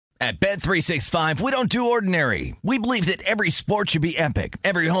At Bet365, we don't do ordinary. We believe that every sport should be epic.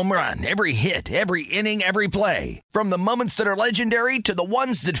 Every home run, every hit, every inning, every play. From the moments that are legendary to the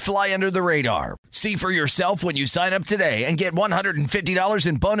ones that fly under the radar. See for yourself when you sign up today and get $150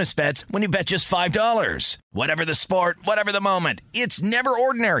 in bonus bets when you bet just $5. Whatever the sport, whatever the moment, it's never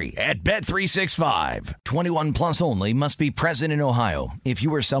ordinary at Bet365. 21 plus only. Must be present in Ohio. If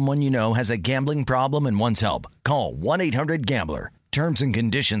you or someone you know has a gambling problem and wants help, call 1-800-GAMBLER. Terms and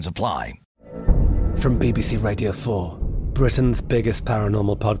conditions apply. From BBC Radio 4, Britain's biggest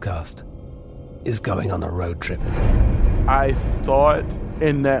paranormal podcast is going on a road trip. I thought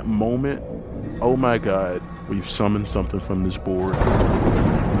in that moment, oh my God, we've summoned something from this board.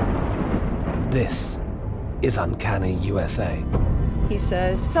 This is Uncanny USA. He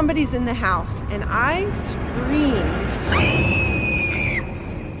says, somebody's in the house, and I screamed.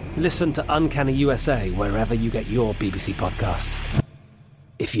 Listen to Uncanny USA wherever you get your BBC podcasts,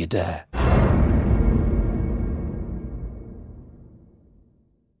 if you dare.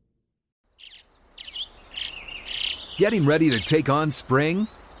 Getting ready to take on spring?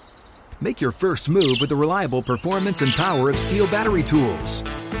 Make your first move with the reliable performance and power of Steel battery tools.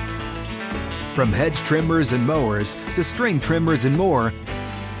 From hedge trimmers and mowers to string trimmers and more,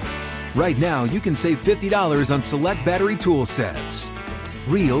 right now you can save $50 on select battery tool sets.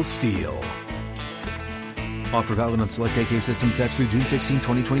 Real Steel. Offer valid on select AK system sets through June 16,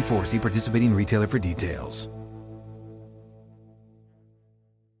 2024. See participating retailer for details.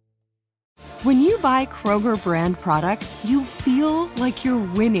 When you buy Kroger brand products, you feel like you're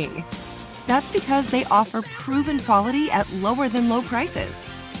winning. That's because they offer proven quality at lower than low prices.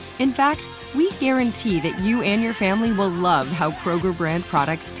 In fact, we guarantee that you and your family will love how Kroger brand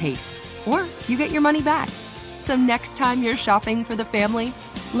products taste, or you get your money back. So next time you're shopping for the family,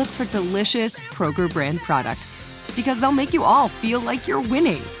 look for delicious Kroger brand products, because they'll make you all feel like you're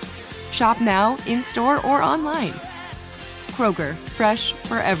winning. Shop now, in-store, or online. Kroger, fresh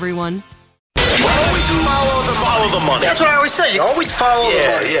for everyone. Always follow the money. That's what I always say. You always follow the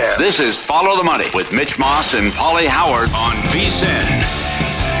money. Yeah. This is Follow the Money with Mitch Moss and Paulie Howard on VSiN.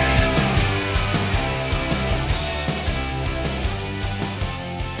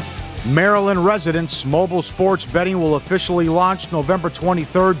 Maryland residents, mobile sports betting will officially launch November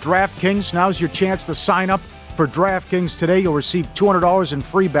 23rd. DraftKings, now's your chance to sign up for DraftKings today. You'll receive $200 in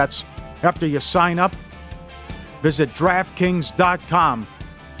free bets after you sign up. Visit DraftKings.com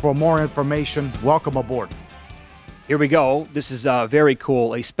for more information. Welcome aboard. Here we go. This is very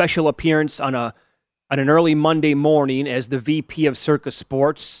cool. A special appearance on an early Monday morning as the VP of Circus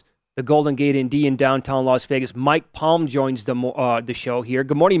Sports, the Golden Gate Inn in downtown Las Vegas. Mike Palm joins the show here.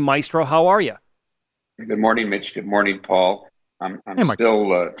 Good morning, Maestro. How are you? Good morning, Mitch. Good morning, Paul. I'm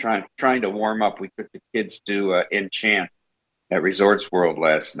still trying to warm up. We took the kids to Enchant at Resorts World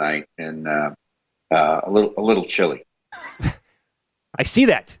last night, and a little chilly. I see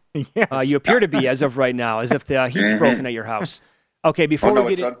that. Yes. You appear to be, as of right now, as if the heat's broken at your house. Okay, before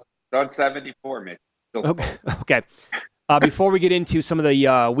we get it's on 74, Mitch. Okay. Before we get into some of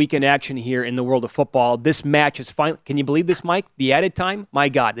the weekend action here in the world of football, this match is finally, can you believe this, Mike? The added time? My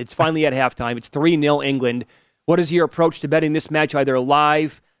God, it's finally at halftime. It's 3-0 England. What is your approach to betting this match, either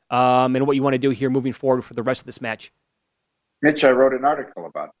live and what you want to do here moving forward for the rest of this match? Mitch, I wrote an article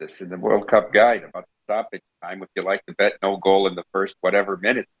about this in the World Cup Guide about the stoppage time. If you like to bet no goal in the first whatever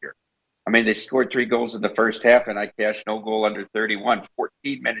minute here. I mean, they scored 3 goals in the first half, and I cashed no goal under 31.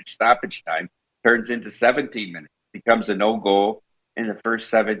 14-minute stoppage time turns into 17 minutes. Becomes a no goal in the first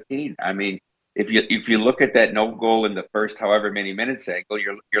 17. I mean, if you look at that no goal in the first however many minutes angle,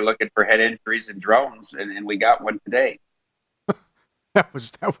 you're looking for head injuries and drones, and we got one today.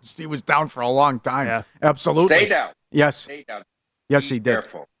 He was down for a long time. Yeah. Absolutely. Stay down. Yes. Stay down. Yes, Be he did.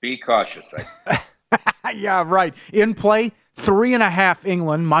 Careful. Be cautious. Yeah, right. In play, 3.5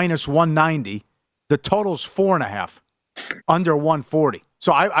 England minus 190. The total's 4.5 under 140.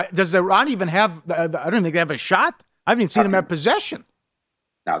 So does Iran even have? I don't think they have a shot. I haven't even seen them have possession.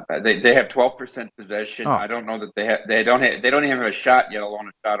 No, they have 12% possession. I don't know that they don't even have a shot, yet alone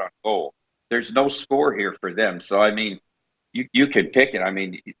a shot on goal. There's no score here for them. So I mean, you could pick it. I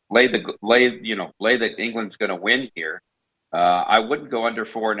mean, lay that England's going to win here. I wouldn't go under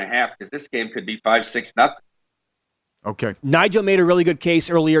 4.5 because this game could be 5-6-0. Okay. Nigel made a really good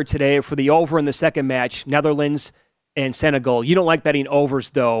case earlier today for the over in the second match, Netherlands and Senegal. You don't like betting overs,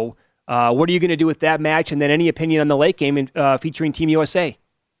 though. What are you going to do with that match? And then any opinion on the late game featuring Team USA?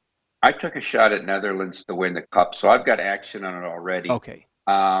 I took a shot at Netherlands to win the cup, so I've got action on it already. Okay.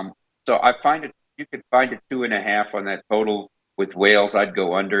 So I find it. You could find a 2.5 on that total with Wales. I'd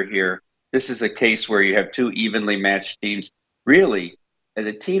go under here. This is a case where you have 2 evenly matched teams. Really,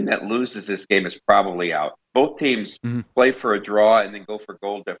 the team that loses this game is probably out. Both teams play for a draw and then go for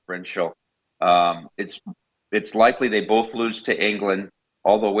goal differential. It's likely they both lose to England,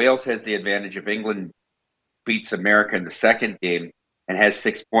 although Wales has the advantage if England beats America in the second game and has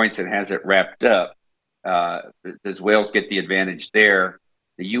 6 points and has it wrapped up. Does Wales get the advantage there?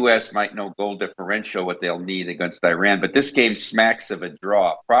 The U.S. might know goal differential, what they'll need against Iran. But this game smacks of a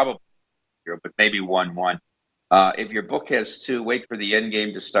draw, probably, but maybe 1-1. If your book has 2, wait for the end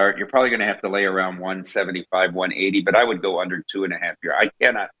game to start. You're probably going to have to lay around 175, 180, but I would go under 2.5 here. I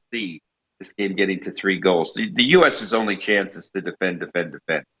cannot see this game getting to 3 goals. The U.S.'s only chance is to defend.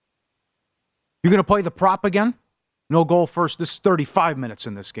 You're going to play the prop again? No goal first. This is 35 minutes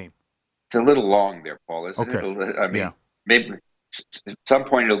in this game. It's a little long there, Paul, isn't it? I mean, maybe at some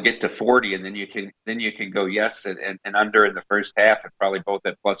point it'll get to 40, and then you can go yes and under in the first half, and probably both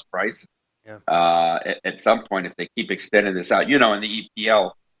at plus price. Yeah. At some point, if they keep extending this out, in the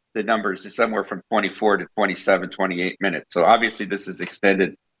EPL, the numbers are somewhere from 24 to 27, 28 minutes. So obviously, this is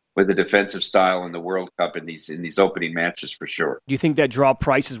extended with a defensive style in the World Cup in these opening matches for sure. Do you think that draw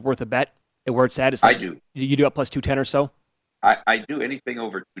price is worth a bet? Where it's at? I do. You do it plus 210 or so? I do anything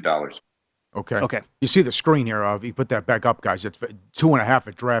over $2. Okay. You see the screen here. You put that back up, guys. It's 2.5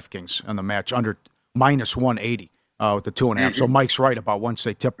 at DraftKings on the match, under minus 180 with the 2.5. Mm-hmm. So Mike's right about once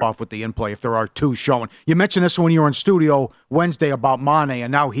they tip off with the in-play, if there are 2 showing. You mentioned this when you were in studio Wednesday about Mane,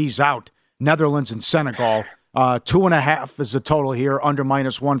 and now he's out. Netherlands and Senegal. 2.5 is the total here, under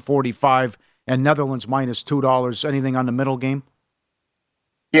minus 145, and Netherlands minus $2. Anything on the middle game?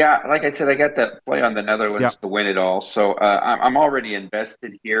 Yeah, like I said, I got that play on the Netherlands to win it all. So I'm already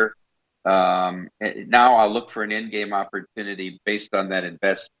invested here. Now I'll look for an in-game opportunity based on that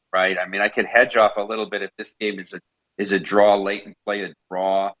investment, right? I mean, I could hedge off a little bit if this game is a draw late and play a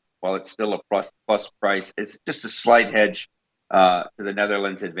draw while it's still a plus price. It's just a slight hedge to the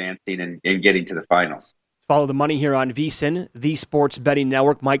Netherlands advancing and getting to the finals. Follow the money here on VSiN, the Sports Betting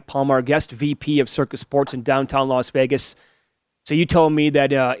Network. Mike Palmer, our guest, VP of Circus Sports in downtown Las Vegas. So you told me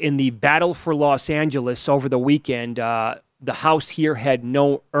that in the battle for Los Angeles over the weekend, the house here had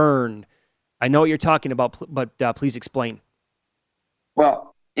no urn. I know what you're talking about, but please explain.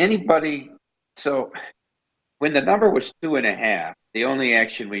 Well, so when the number was 2.5, the only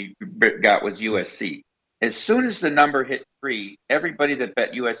action we got was USC. As soon as the number hit 3, everybody that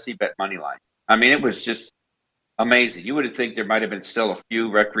bet USC bet money line. I mean, it was just amazing. You would think there might have been still a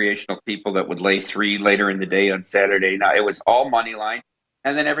few recreational people that would lay 3 later in the day on Saturday. Now it was all money line,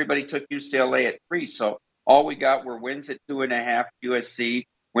 and then everybody took UCLA at 3. So all we got were wins at 2.5 USC,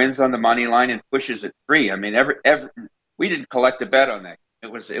 wins on the money line, and pushes at 3. I mean, we didn't collect a bet on that.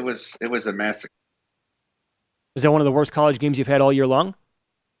 It was a massacre. Was that one of the worst college games you've had all year long?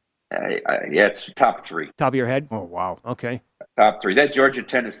 Yeah, it's top 3. Top of your head? Oh wow. Okay. Top 3. That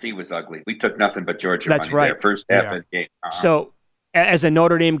Georgia-Tennessee was ugly. We took nothing but Georgia money there. First half of the game. So, as a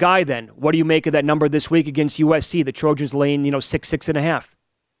Notre Dame guy, then, what do you make of that number this week against USC? The Trojans laying, 6.5.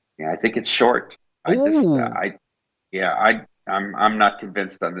 Yeah, I think it's short. I'm not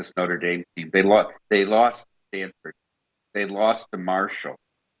convinced on this Notre Dame team. They lost Stanford. They lost to Marshall.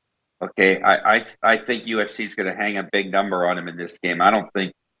 Okay, I think USC is going to hang a big number on them in this game. I don't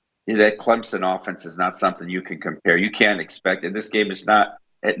think that Clemson offense is not something you can compare. You can't expect it. This game is not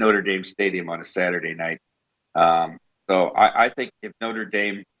at Notre Dame Stadium on a Saturday night. So I think if Notre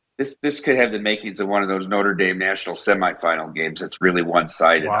Dame, this could have the makings of one of those Notre Dame national semifinal games. It's really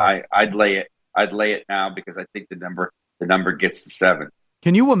one-sided. Wow. I'd lay it now because I think the number gets to 7.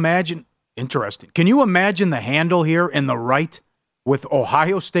 Can you imagine? Interesting. Can you imagine the handle here in the right with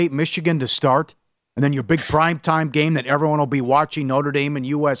Ohio State, Michigan to start? And then your big primetime game that everyone will be watching, Notre Dame and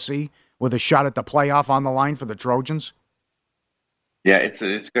USC, with a shot at the playoff on the line for the Trojans? Yeah, it's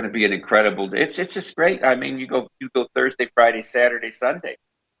going to be an incredible – it's just great. I mean, you go Thursday, Friday, Saturday, Sunday.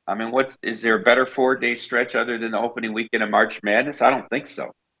 I mean, is there a better 4-day stretch other than the opening weekend of March Madness? I don't think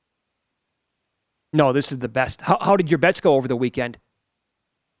so. No, this is the best. How did your bets go over the weekend?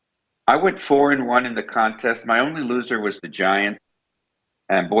 I went 4-1 in the contest. My only loser was the Giants.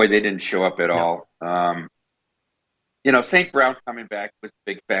 And boy, they didn't show up at all. St. Brown coming back was a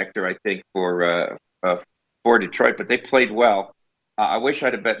big factor, I think, for Detroit, but they played well. I wish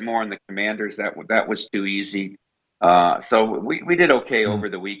I'd have bet more on the Commanders. That was too easy. So we did okay over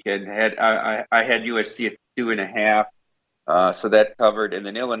the weekend. I had USC at 2.5, so that covered. And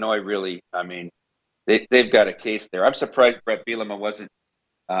then Illinois really, I mean, they've got a case there. I'm surprised Brett Bielema wasn't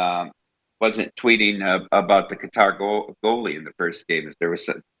tweeting about the Qatar goalie in the first game. There was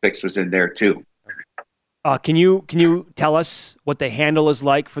fix was in there too. Can you tell us what the handle is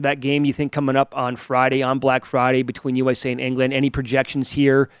like for that game you think coming up on Friday, on Black Friday, between USA and England? Any projections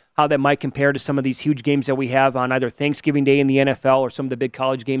here, how that might compare to some of these huge games that we have on either Thanksgiving Day in the NFL or some of the big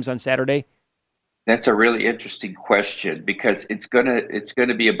college games on Saturday? That's a really interesting question because it's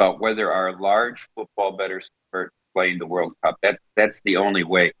gonna be about whether our large football bettors convert to playing the World Cup. That's the only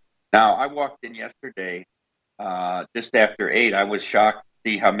way. Now, I walked in yesterday just after 8. I was shocked to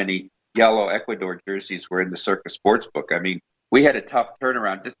see how many yellow Ecuador jerseys were in the Circa Sportsbook. I mean, we had a tough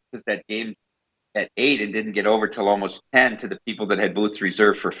turnaround just because that game at 8 and didn't get over till almost 10 to the people that had booths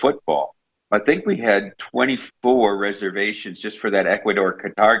reserved for football. I think we had 24 reservations just for that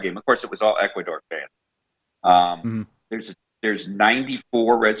Ecuador-Qatar game. Of course, it was all Ecuador fans. There's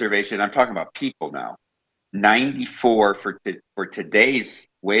 94 reservations. I'm talking about people now. 94 for today's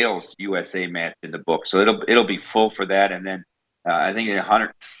Wales-USA match in the book. So it'll be full for that. And then I think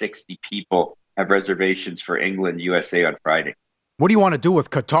 160 people have reservations for England-USA on Friday. What do you want to do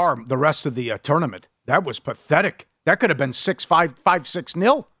with Qatar the rest of the tournament? That was pathetic. That could have been 6-5,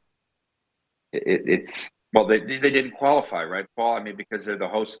 5-6-0. They didn't qualify, right, Paul? I mean, because they're the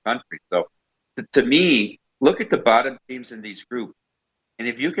host country. So to me, look at the bottom teams in these groups. And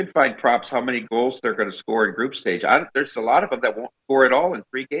if you can find props how many goals they're going to score in group stage, there's a lot of them that won't score at all in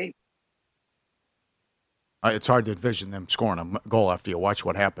 3 games. It's hard to envision them scoring a goal after you watch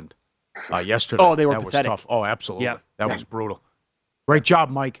what happened yesterday. Oh, they were pathetic. Was tough. Oh, absolutely. Yeah. That was brutal. Great job,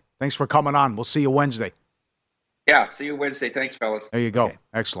 Mike. Thanks for coming on. We'll see you Wednesday. Yeah, see you Wednesday. Thanks, fellas. There you go. Okay.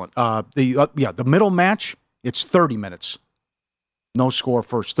 Excellent. The middle match, it's 30 minutes. No score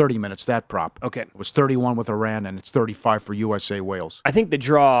first, 30 minutes, that prop. Okay. It was 31 with Iran, and it's 35 for USA-Wales. I think the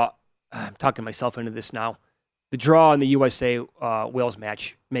draw, I'm talking myself into this now, the draw in the USA-Wales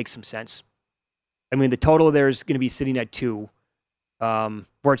match makes some sense. I mean, the total there is going to be sitting at 2.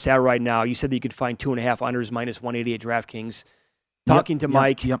 Where it's at right now, you said that you could find 2.5 unders minus 180 at DraftKings. Talking to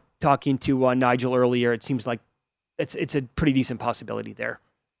Mike, talking to Nigel earlier, it seems like it's a pretty decent possibility there.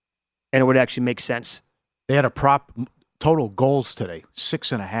 And it would actually make sense. They had a prop total goals today,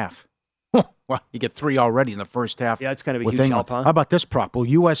 6.5. Well, you get 3 already in the first half. Yeah, it's kind of a huge help, huh? How about this prop? Will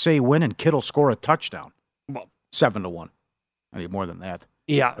USA win and Kittle score a touchdown? Well, 7-1. I need more than that.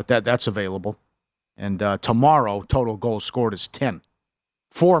 Yeah. But that's available. And tomorrow, total goals scored is 10.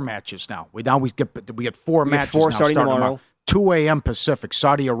 4 matches now. We get 4 matches 4 now starting tomorrow. 2 a.m. Pacific,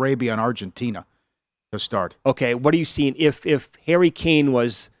 Saudi Arabia and Argentina to start. Okay, what are you seeing? If Harry Kane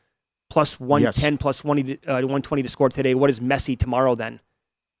was plus 110, plus 120 to score today, what is Messi tomorrow then?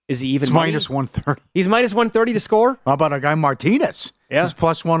 Is he even minus 130? He's minus 130 to score? How about a guy Martinez? Yeah. He's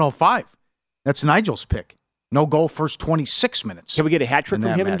plus 105. That's Nigel's pick. No goal first 26 minutes. Can we get a hat trick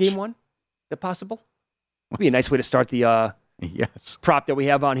from him in game 1? Is that possible? Would be a nice way to start the prop that we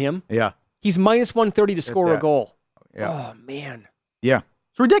have on him. Yeah. He's minus 130 to score a goal. Yeah. Oh, man. Yeah.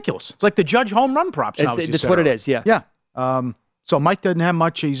 It's ridiculous. It's like the Judge home run props now. That's what it is, yeah. Yeah. So Mike doesn't have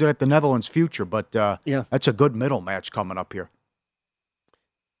much. He's at the Netherlands future, but that's a good middle match coming up here.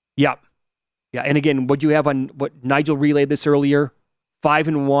 Yeah. Yeah, and again, what you have on what Nigel relayed this earlier,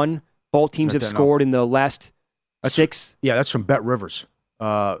 5-1. Both teams have scored in the last 6. Yeah, that's from Bet Rivers.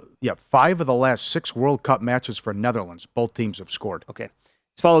 5 of the last 6 World Cup matches for Netherlands. Both teams have scored. Okay.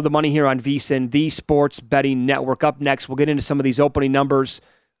 Let's follow the money here on VSiN, the Sports Betting Network. Up next, we'll get into some of these opening numbers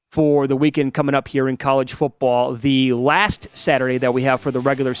for the weekend coming up here in college football. The last Saturday that we have for the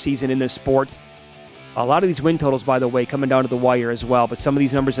regular season in this sport. A lot of these win totals, by the way, coming down to the wire as well. But some of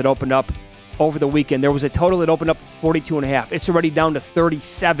these numbers that opened up over the weekend, there was a total that opened up 42.5. It's already down to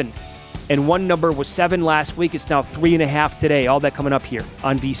 37. And one number was 7 last week. It's now 3.5 today. All that coming up here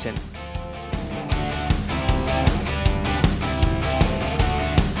on VSiN.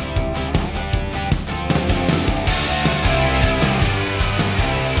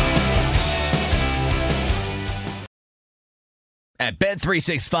 At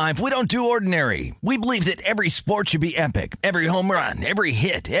Bet365, we don't do ordinary. We believe that every sport should be epic. Every home run, every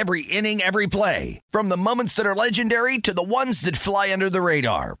hit, every inning, every play. From the moments that are legendary to the ones that fly under the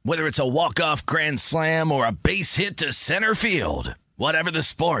radar. Whether it's a walk-off grand slam or a base hit to center field. Whatever the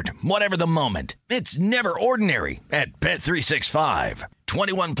sport, whatever the moment. It's never ordinary at Bet365.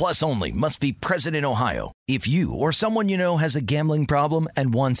 21 plus only. Must be present in Ohio. If you or someone you know has a gambling problem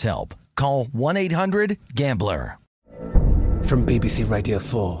and wants help, call 1-800-GAMBLER. From BBC Radio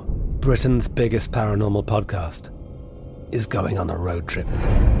 4, Britain's biggest paranormal podcast is going on a road trip.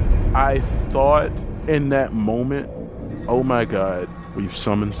 I thought in that moment, oh my God, we've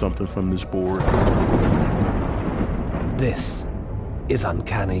summoned something from this board. This is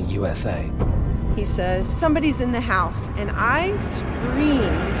Uncanny USA. He says, somebody's in the house, and I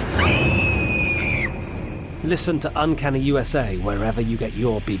Listen to Uncanny USA wherever you get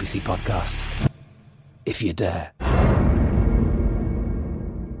your BBC podcasts, if you dare.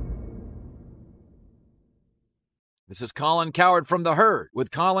 This is Colin Cowherd from The Herd with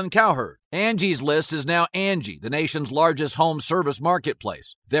Colin Cowherd. Angie's List is now Angie, the nation's largest home service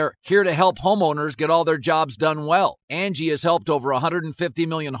marketplace. They're here to help homeowners get all their jobs done well. Angie has helped over 150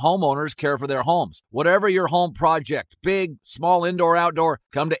 million homeowners care for their homes. Whatever your home project, big, small, indoor, outdoor,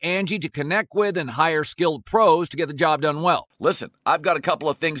 come to Angie to connect with and hire skilled pros to get the job done well. Listen, I've got a couple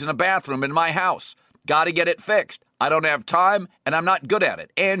of things in a bathroom in my house. Got to get it fixed. I don't have time, and I'm not good at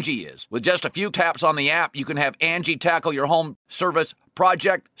it. Angie is. With just a few taps on the app, you can have Angie tackle your home service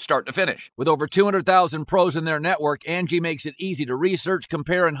project start to finish. With over 200,000 pros in their network, Angie makes it easy to research,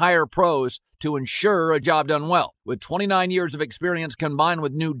 compare, and hire pros to ensure a job done well. With 29 years of experience combined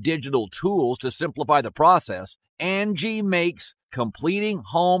with new digital tools to simplify the process, Angie makes completing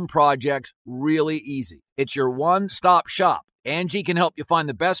home projects really easy. It's your one-stop shop. Angie can help you find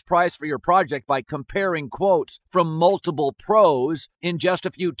the best price for your project by comparing quotes from multiple pros in just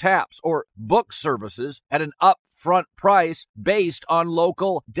a few taps, or book services at an upfront price based on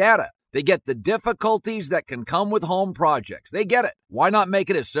local data. They get the difficulties that can come with home projects. They get it. Why not make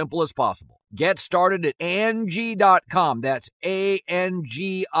it as simple as possible? Get started at Angie.com. That's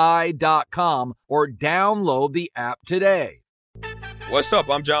ANGI.com, or download the app today. What's up?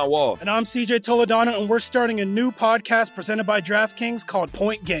 I'm John Wall. And I'm CJ Toledano, and we're starting a new podcast presented by DraftKings called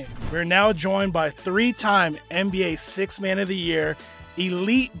Point Game. We're now joined by three-time NBA Sixth Man of the Year,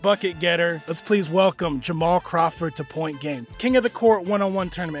 elite bucket getter. Let's please welcome Jamal Crawford to Point Game. King of the Court one-on-one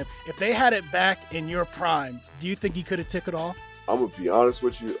tournament. If they had it back in your prime, do you think you could have took it all? I'm going to be honest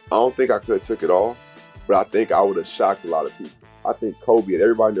with you. I don't think I could have took it all, but I think I would have shocked a lot of people. I think Kobe and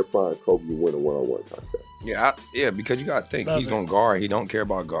everybody in their prime, Kobe would win a one-on-one contest. Yeah, because you got to think he's going to guard. He don't care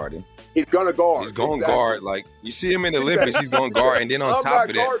about guarding. He's going to guard. He's going to guard. Like, you see him in the Olympics, he's going to guard. And then on top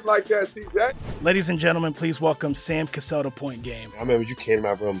of that. I'm not guarding like that, CJ. Ladies and gentlemen, please welcome Sam Cassell to Point Game. I remember you came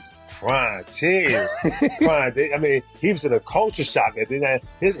out from crying, tears, crying. I mean, he was in a culture shock. And then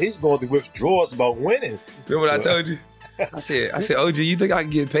he's going through withdrawals about winning. Remember what I told you? I said, OG, you think I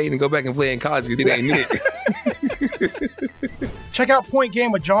can get paid and go back and play in college? Because it ain't it. Check out Point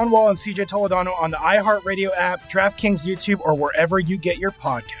Game with John Wall and CJ Toledano on the iHeartRadio app, DraftKings YouTube, or wherever you get your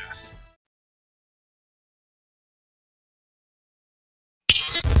podcasts.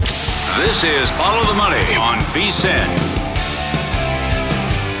 This is Follow the Money on VSiN.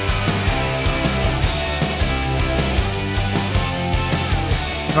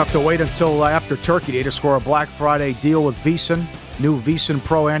 You have to wait until after Turkey Day to score a Black Friday deal with VSiN. New VSiN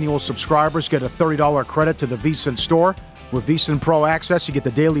Pro annual subscribers get a $30 credit to the VSiN store. With VSiN Pro Access, you get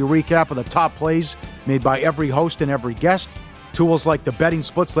the daily recap of the top plays made by every host and every guest. Tools like the betting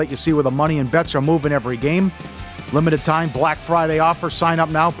splits let you see where the money and bets are moving every game. Limited time Black Friday offer. Sign up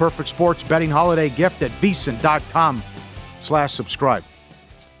now. Perfect sports betting holiday gift at VSiN.com/subscribe.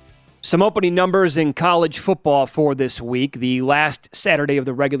 Some opening numbers in college football for this week, the last Saturday of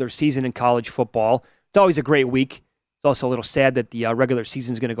the regular season in college football. It's always a great week. It's also a little sad that the regular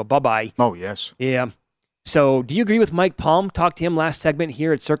season is going to go bye-bye. Oh, yes. Yeah. So do you agree with Mike Palm? Talked to him last segment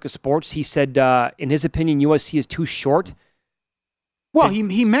here at Circus Sports. He said, in his opinion, USC is too short. Well,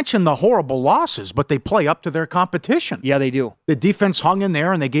 he mentioned the horrible losses, but they play up to their competition. Yeah, they do. The defense hung in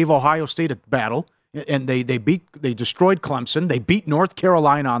there, and they gave Ohio State a battle, and they destroyed Clemson. They beat North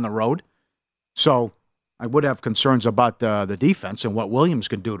Carolina on the road. So I would have concerns about the defense and what Williams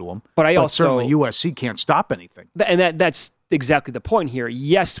can do to them. But certainly USC can't stop anything. And that's exactly the point here.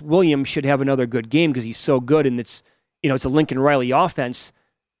 Yes, Williams should have another good game because he's so good, and it's a Lincoln Riley offense.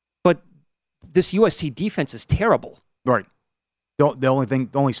 But this USC defense is terrible. Right. The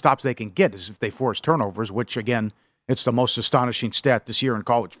only stops they can get is if they force turnovers, which again, it's the most astonishing stat this year in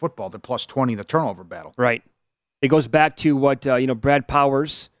college football. They're plus 20 in the turnover battle. Right. It goes back to what Brad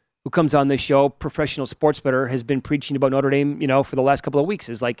Powers, who comes on this show, professional sports bettor, has been preaching about Notre Dame, for the last couple of weeks.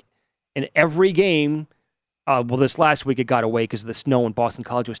 Is like in every game. This last week it got away because of the snow and Boston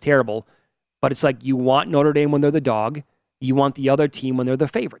College was terrible. But it's like you want Notre Dame when they're the dog. You want the other team when they're the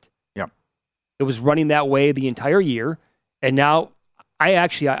favorite. Yeah. It was running that way the entire year. And now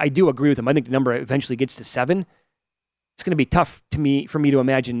I do agree with him. I think the number eventually gets to 7. It's going to be tough for me to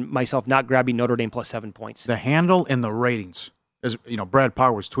imagine myself not grabbing Notre Dame plus 7 points. The handle and the ratings. As Brad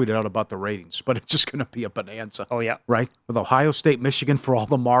Powers tweeted out about the ratings, but it's just going to be a bonanza. Oh, yeah. Right? With Ohio State, Michigan for all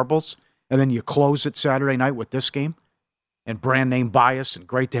the marbles. And then you close it Saturday night with this game and brand name bias, and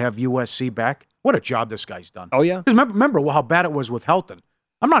great to have USC back. What a job this guy's done. Oh, yeah. Remember how bad it was with Helton.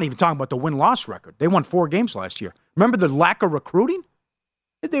 I'm not even talking about the win-loss record. They won 4 games last year. Remember the lack of recruiting?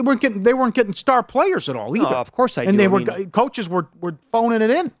 They weren't getting star players at all either. Oh, of course I and do. Coaches were phoning it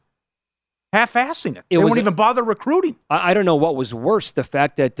in, half-assing it. They wouldn't even bother recruiting. I don't know what was worse, the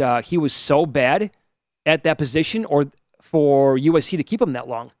fact that he was so bad at that position, or for USC to keep him that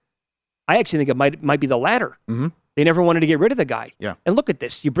long. I actually think it might be the latter. Mm-hmm. They never wanted to get rid of the guy. Yeah. And look at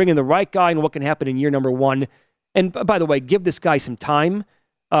this. You bring in the right guy, and what can happen in year number one. And by the way, give this guy some time.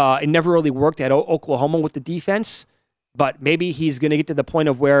 It never really worked at Oklahoma with the defense. But maybe he's going to get to the point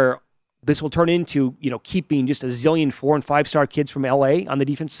of where this will turn into, keeping just a zillion 4- and 5-star kids from LA on the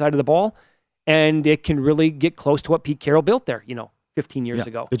defensive side of the ball. And it can really get close to what Pete Carroll built there, 15 years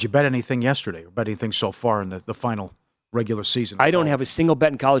ago. Did you bet anything yesterday or bet anything so far in the final regular season? I don't have a single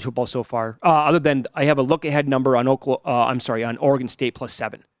bet in college football so far, other than I have a look-ahead number on on Oregon State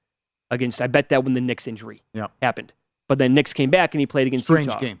 +7 I bet that when the Knicks injury happened. But then Knicks came back and he played against Utah.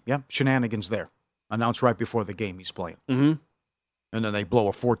 Strange game. Yeah, shenanigans there. Announced right before the game he's playing. Mm-hmm. And then they blow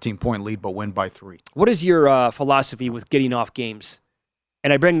a 14-point lead but win by 3. What is your philosophy with getting off games?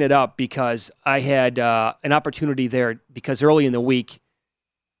 And I bring that up because I had an opportunity there because early in the week,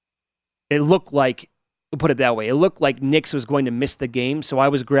 it looked like, we'll put it that way, it looked like Knicks was going to miss the game. So I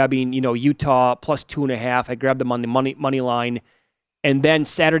was grabbing, Utah +2.5. I grabbed them on the money line. And then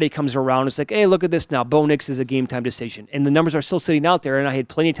Saturday comes around. It's like, hey, look at this now. Bo Nix is a game-time decision. And the numbers are still sitting out there, and I had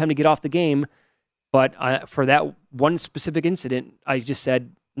plenty of time to get off the game. But for that one specific incident, I just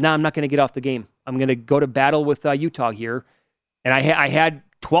said, no, I'm not going to get off the game. I'm going to go to battle with Utah here. And I had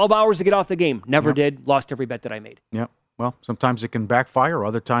 12 hours to get off the game. Never did. Lost every bet that I made. Yeah. Well, sometimes it can backfire.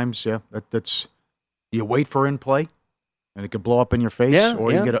 Other times, that's you wait for in play, and it could blow up in your face,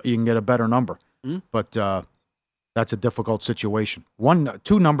 or you can get a better number. Mm-hmm. But that's a difficult situation.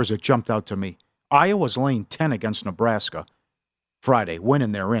 Two numbers that jumped out to me. Iowa's laying 10 against Nebraska Friday,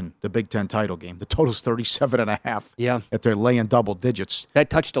 winning they're in the Big Ten title game. The total's 37.5. Yeah. That they're laying double digits. That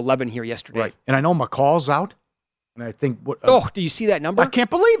touched 11 here yesterday. Right. And I know McCall's out. And I think do you see that number? I can't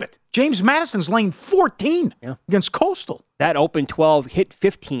believe it. James Madison's laying 14 against Coastal. That opened 12, hit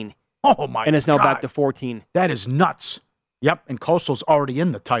 15. Oh, my God. And is now back to 14. That is nuts. Yep. And Coastal's already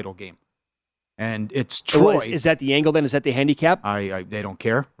in the title game. And it's Troy. Is that the angle then? Is that the handicap? They don't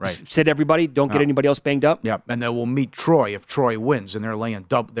care. Right. Said everybody, don't get anybody else banged up. Yep. And they will meet Troy if Troy wins, and they're laying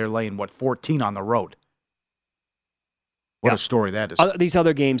 14 on the road. What a story that is. These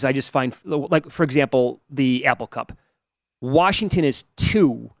other games I just find, like, for example, the Apple Cup. Washington is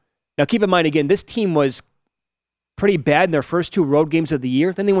 2. Now, keep in mind, again, this team was pretty bad in their first 2 road games of the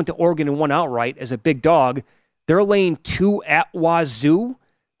year. Then they went to Oregon and won outright as a big dog. They're laying 2 at Wazoo.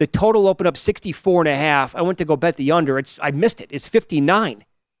 The total opened up 64.5. I went to go bet the under. I missed it. It's 59.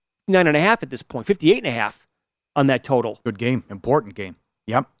 59.5 at this point. 58.5 on that total. Good game. Important game.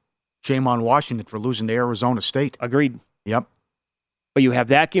 Yep. Shame on Washington for losing to Arizona State. Agreed. Yep. But you have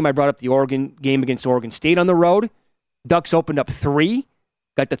that game. I brought up the Oregon game against Oregon State on the road. Ducks opened up 3.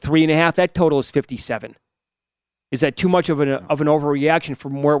 Got to 3.5. That total is 57. Is that too much of an overreaction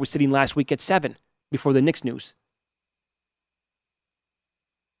from where it was sitting last week at 7 before the Knicks news?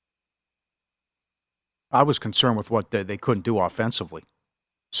 I was concerned with what they couldn't do offensively.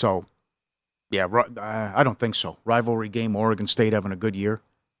 So, yeah, I don't think so. Rivalry game, Oregon State having a good year.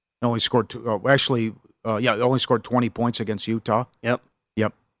 They only scored they only scored 20 points against Utah. Yep.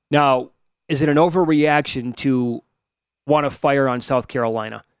 Now, is it an overreaction to want to fire on South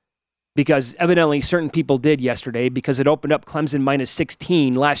Carolina? Because evidently certain people did yesterday because it opened up Clemson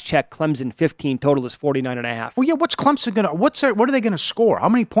 -16. Last check, Clemson 15. Total is 49.5. Well, yeah, what's Clemson going to – what are they going to score? How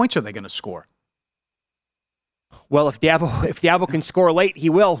many points are they going to score? Well, if Dabo can score late, he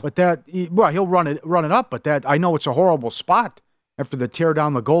will. But he'll run it up. But I know it's a horrible spot after the tear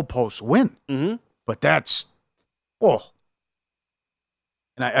down the goalpost win. Mm-hmm. But that's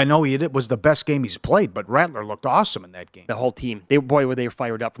and I know it was the best game he's played. But Rattler looked awesome in that game. The whole team, they were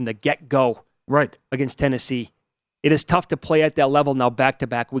fired up from the get go. Right against Tennessee. It is tough to play at that level now,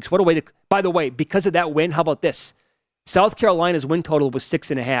 back-to-back weeks. What a way to! By the way, because of that win, how about this? South Carolina's win total was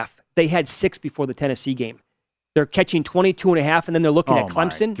 6.5. They had 6 before the Tennessee game. They're catching 22.5, and then they're looking at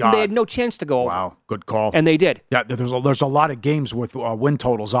Clemson. And they had no chance to go over. Wow, good call. And they did. Yeah, there's a lot of games with win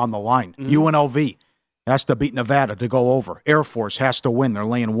totals on the line. Mm-hmm. UNLV has to beat Nevada to go over. Air Force has to win. They're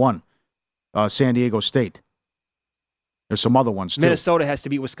laying 1. San Diego State. There's some other ones, too. Minnesota has to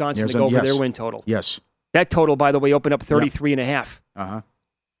beat Wisconsin to go over their win total. Yes. That total, by the way, opened up 33.5. Uh-huh.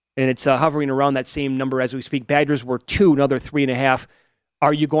 And it's hovering around that same number as we speak. Badgers were 2, another 3.5.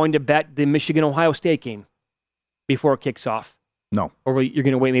 Are you going to bet the Michigan-Ohio State game before it kicks off? No. Or you're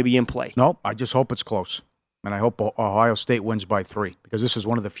going to wait maybe in play? No, I just hope it's close. And I hope Ohio State wins by 3, because this is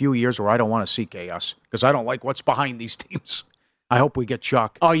one of the few years where I don't want to see chaos, because I don't like what's behind these teams. I hope we get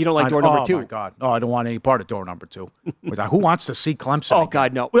Chuck. Oh, you don't like door number 2? Oh, my God. Oh, I don't want any part of door number 2. Who wants to see Clemson? Oh,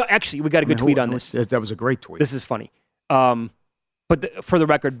 God, no. Well, actually, we got a good tweet on this. That was a great tweet. This is funny. But for the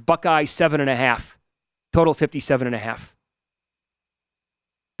record, Buckeye 7.5. Total 57.5.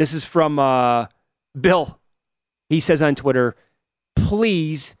 This is from Bill. He says on Twitter,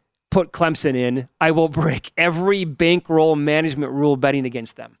 please put Clemson in. I will break every bankroll management rule betting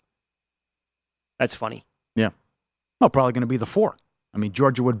against them. That's funny. Yeah. Well, probably going to be the 4. I mean,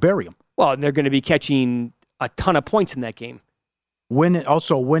 Georgia would bury them. Well, and they're going to be catching a ton of points in that game.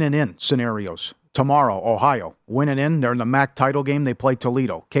 Also winning in scenarios. Tomorrow, Ohio, winning in. They're in the MAC title game. They play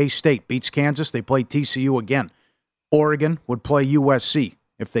Toledo. K-State beats Kansas. They play TCU again. Oregon would play USC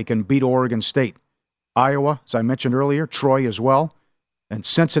if they can beat Oregon State. Iowa, as I mentioned earlier, Troy as well. And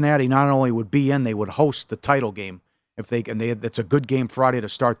Cincinnati not only would be in, they would host the title game. It's a good game Friday to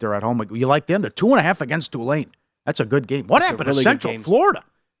start there at home. You like them? They're 2.5 against Tulane. That's a good game. What happened to Central Florida?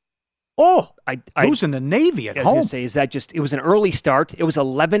 Oh, losing to Navy at home. I was going to say, is that just, it was an early start. It was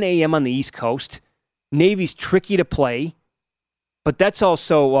 11 a.m. on the East Coast. Navy's tricky to play, but that's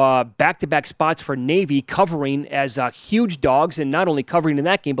also back-to-back spots for Navy covering as huge dogs, and not only covering in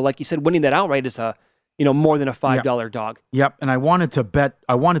that game, but like you said, winning that outright is more than a $5 dog. Yep, and I wanted to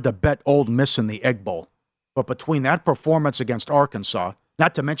bet Ole Miss in the Egg Bowl, but between that performance against Arkansas,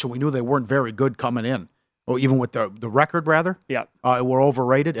 not to mention we knew they weren't very good coming in, or even with the record, rather. Yeah. Were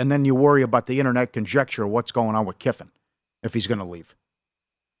overrated. And then you worry about the internet conjecture of what's going on with Kiffin, if he's going to leave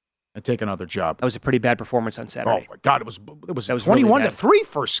and take another job. That was a pretty bad performance on Saturday. Oh, my God. It was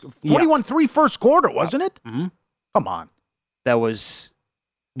 21-3 first quarter, wasn't it? Mm-hmm. Come on. That was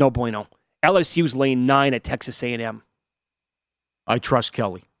no bueno. LSU's laying 9 at Texas A&M. I trust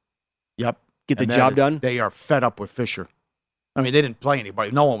Kelly. Yep. Get the job done. They are fed up with Fisher. I mean, they didn't play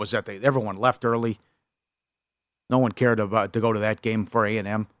anybody. No one was everyone left early. No one cared to go to that game for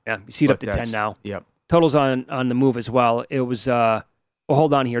A&M. Yeah, you see it up to 10 now. Yep. Totals on the move as well. It was,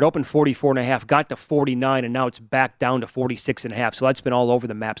 hold on here. It opened 44.5, got to 49, and now it's back down to 46.5. So that's been all over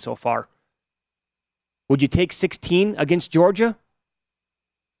the map so far. Would you take 16 against Georgia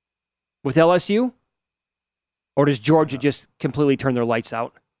with LSU? Or does Georgia just completely turn their lights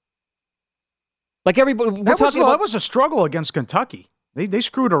out? Like everybody, that was a struggle against Kentucky. They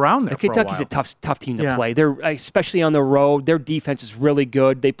screwed around there. Kentucky's a tough team to play. They're especially on the road. Their defense is really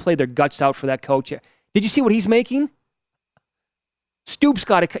good. They play their guts out for that coach. Did you see what he's making? Stoops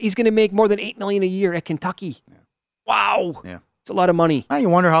he's going to make more than $8 million a year at Kentucky. Yeah. Wow, yeah, it's a lot of money. Now you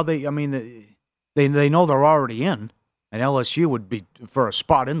wonder how they know they're already in, and LSU would be for a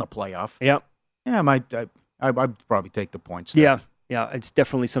spot in the playoff. Yeah, I'd probably take the points there. Yeah, it's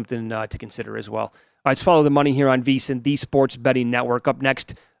definitely something to consider as well. All right, let's follow the money here on VSiN, the Sports Betting Network. Up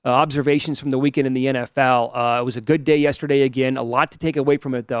next, observations from the weekend in the NFL. It was a good day yesterday again. A lot to take away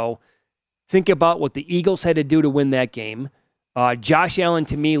from it, though. Think about what the Eagles had to do to win that game. Josh Allen,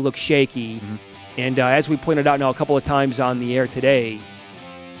 to me, looked shaky. Mm-hmm. And as we pointed out now a couple of times on the air today,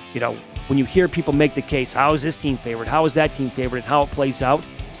 when you hear people make the case, how is this team favored? How is that team favored? And how it plays out?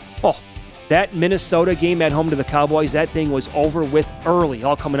 That Minnesota game at home to the Cowboys, that thing was over with early.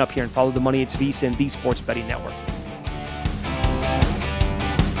 All coming up here and follow the money. It's VSiN, the Sports Betting Network.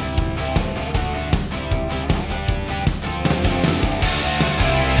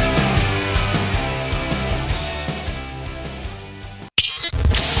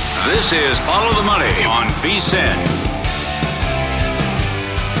 This is Follow the Money on VSiN.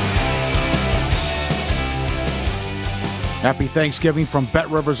 Happy Thanksgiving from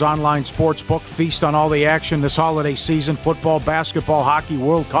BetRivers Online Sportsbook. Feast on all the action this holiday season. Football, basketball, hockey,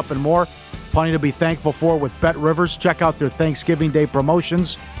 World Cup, and more. Plenty to be thankful for with BetRivers. Check out their Thanksgiving Day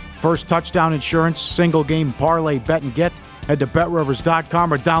promotions. First touchdown insurance, single game parlay, bet and get. Head to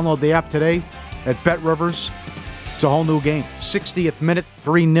BetRivers.com or download the app today at BetRivers. It's a whole new game. 60th minute,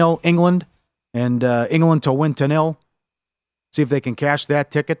 3-0 England. And England to win to 0. See if they can cash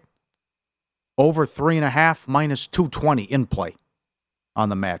that ticket. Over 3.5 minus 220 in play on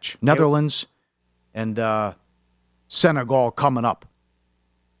the match. Netherlands and Senegal coming up.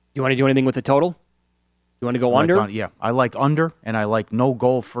 You want to do anything with the total? You want to go under? Yeah, I like under, and I like no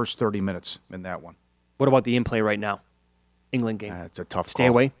goal first 30 minutes in that one. What about the in-play right now? England game. It's a tough Stay call.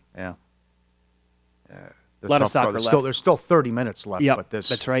 away? Yeah. A lot of soccer left. There's still 30 minutes left, yep, but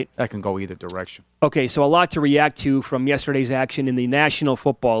that's right. That can go either direction. Okay, so a lot to react to from yesterday's action in the National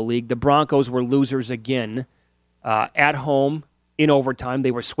Football League. The Broncos were losers again at home in overtime. They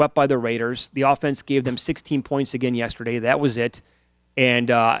were swept by the Raiders. The offense gave them 16 points again yesterday. That was it. And,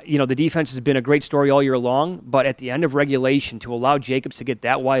 the defense has been a great story all year long, but at the end of regulation, to allow Jacobs to get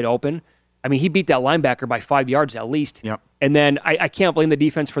that wide open, I mean, he beat that linebacker by 5 yards at least. Yep. And then I can't blame the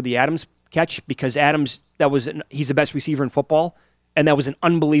defense for the Adams catch because Adams, he's the best receiver in football, and that was an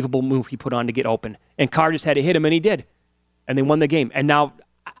unbelievable move he put on to get open. And Carr just had to hit him, and he did. And they won the game. And now,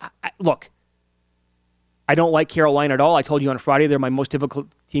 look, I don't like Carolina at all. I told you on Friday they're my most difficult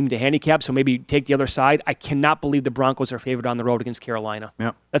team to handicap, so maybe take the other side. I cannot believe the Broncos are favored on the road against Carolina.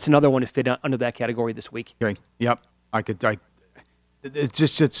 Yep. That's another one to fit under that category this week. Okay. Yep.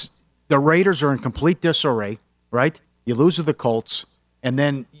 It's the Raiders are in complete disarray, right? You lose to the Colts, and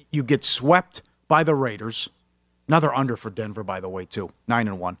then you get swept by the Raiders. Another under for Denver, by the way, too.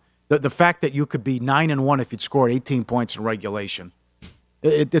 9-1. The fact that you could be 9-1 if you'd scored 18 points in regulation.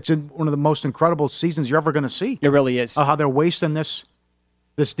 It's one of the most incredible seasons you're ever going to see. It really is. How they're wasting this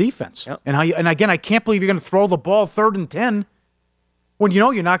defense. Yep. And again, I can't believe you're going to throw the ball 3rd and 10 when you know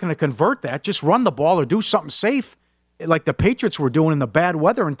you're not going to convert that. Just run the ball or do something safe like the Patriots were doing in the bad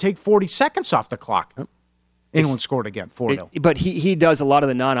weather and take 40 seconds off the clock. Yep. England scored again, 4-0. But he does a lot of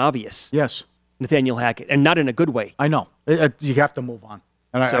the non-obvious. Yes. Nathaniel Hackett, and not in a good way. I know. You have to move on.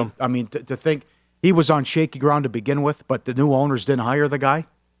 And I mean, to think he was on shaky ground to begin with, but the new owners didn't hire the guy.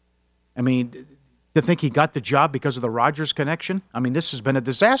 I mean, to think he got the job because of the Rodgers connection. I mean, this has been a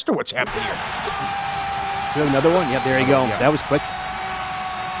disaster what's happened here. You have another one? Yeah, there you go. Yeah. That was quick.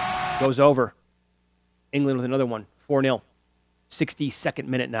 Goes over. England with another one. 4-0. 62nd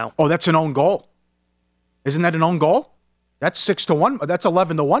minute now. Oh, that's an own goal. Isn't that an own goal? That's 6-1. That's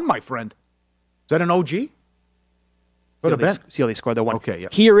 11-1, my friend. Is that an OG? See how they scored the one. Okay, yeah.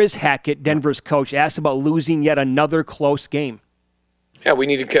 Here is Hackett, Denver's coach, asked about losing yet another close game. Yeah, we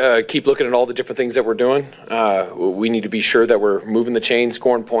need to keep looking at all the different things that we're doing. We need to be sure that we're moving the chain,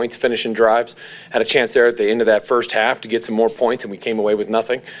 scoring points, finishing drives. Had a chance there at the end of that first half to get some more points, and we came away with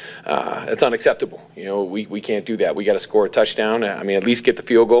nothing. It's unacceptable. You know, we can't do that. We got to score a touchdown. I mean, at least get the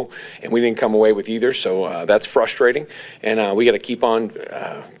field goal, and we didn't come away with either. So that's frustrating. And we got to keep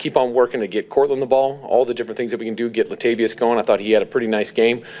on working to get Cortland the ball. All the different things that we can do. Get Latavius going. I thought he had a pretty nice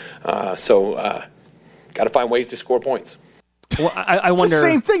game. Got to find ways to score points. Well, I wonder. It's the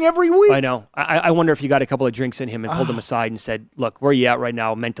same thing every week. I know. I wonder if you got a couple of drinks in him and pulled him aside and said, "Look, where are you at right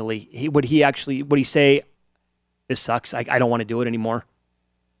now mentally?" Would he say, "This sucks. I don't want to do it anymore"?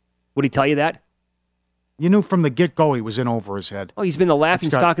 Would he tell you that? You knew from the get-go he was in over his head. Oh, he's been the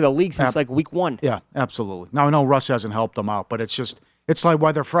laughingstock of the league since like week 1. Yeah, absolutely. Now I know Russ hasn't helped him out, but it's like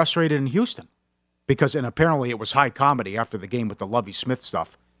why they're frustrated in Houston, and apparently it was high comedy after the game with the Lovie Smith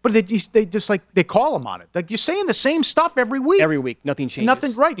stuff. But they just they call him on it. Like, you're saying the same stuff every week. Every week, nothing changes.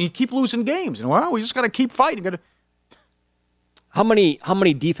 Nothing, right? And you keep losing games, and we just got to keep fighting. How many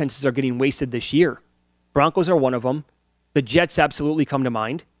defenses are getting wasted this year? Broncos are one of them. The Jets absolutely come to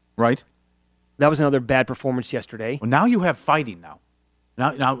mind. Right. That was another bad performance yesterday. Well, now you have fighting now.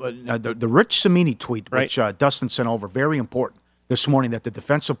 Now the Rich Cimini tweet, right, which Dustin sent over, very important this morning, that the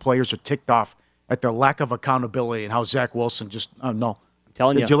defensive players are ticked off at their lack of accountability and how Zach Wilson just no.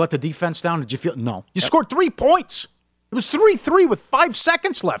 Did you let the defense down? Did you feel? No. You scored 3 points. It was 3-3 with 5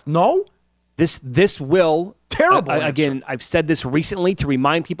 seconds left. No. This will terrible. Again, I've said this recently to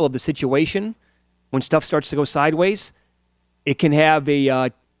remind people of the situation. When stuff starts to go sideways, it can have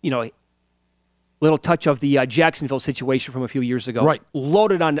a little touch of the Jacksonville situation from a few years ago. Right.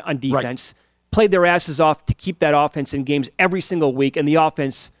 Loaded on defense, played their asses off to keep that offense in games every single week, and the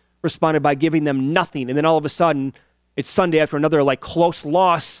offense responded by giving them nothing. And then all of a sudden, it's Sunday after another close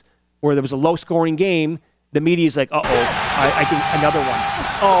loss where there was a low-scoring game. The media is like, I think another one.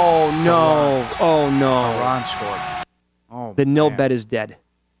 Oh, no. Oh, no. Ron scored. Oh, the nil bet is dead.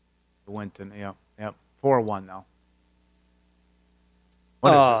 Winton, yeah. 4-1 now. What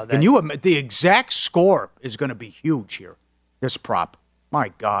is it? Can you admit the exact score is going to be huge here, this prop.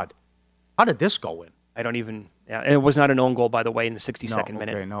 My God. How did this go in? I don't even... Yeah, it was not an own goal, by the way, in the 62nd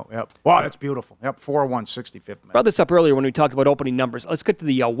minute. Okay, no, yep. Wow, that's beautiful. Yep, 4-1, 65th minute. Brought this up earlier when we talked about opening numbers. Let's get to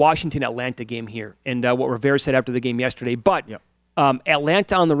the Washington-Atlanta game here and what Rivera said after the game yesterday. But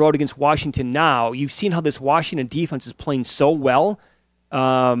Atlanta on the road against Washington now, you've seen how this Washington defense is playing so well.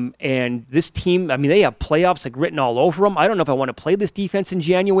 And this team, I mean, they have playoffs written all over them. I don't know if I want to play this defense in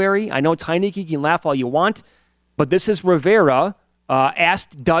January. I know Heineke, you can laugh all you want. But this is Rivera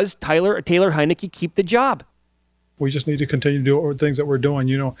asked, does Taylor Heineke keep the job? We just need to continue to do things that we're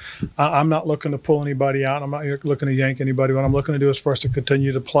doing. I'm not looking to pull anybody out. I'm not looking to yank anybody. What I'm looking to do is for us to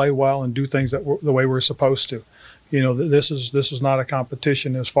continue to play well and do things the way we're supposed to. This is not a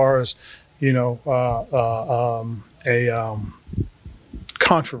competition as far as,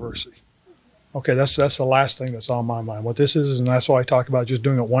 controversy. Okay, that's the last thing that's on my mind. What this is, and that's why I talk about just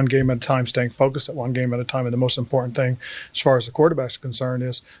doing it one game at a time, staying focused at one game at a time. And the most important thing, as far as the quarterback's concerned,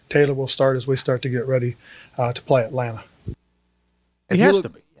 is Taylor will start as we start to get ready to play Atlanta. He has to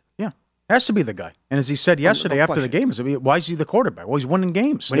be. Yeah, has to be the guy. And as he said yesterday after the game, why is he the quarterback? Well, he's winning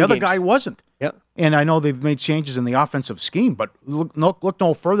games. The other guy wasn't. Yep. And I know they've made changes in the offensive scheme, but look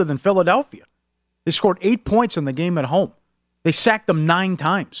no further than Philadelphia. They scored 8 points in the game at home. They sacked them 9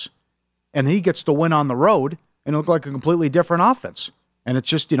 times. And he gets to win on the road and look like a completely different offense. And it's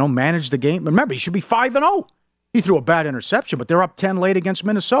just, manage the game. Remember, he should be 5-0. He threw a bad interception, but they're up 10 late against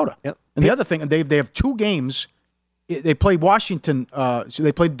Minnesota. Yep. And the other thing, they have 2 games. They played Washington. So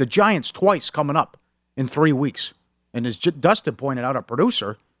they played the Giants twice coming up in 3 weeks. And as Dustin pointed out, our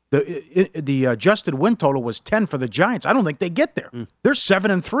producer, the adjusted win total was 10 for the Giants. I don't think they get there. They're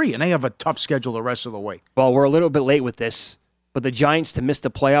 7-3, and they have a tough schedule the rest of the way. Well, we're a little bit late with this, but the Giants to miss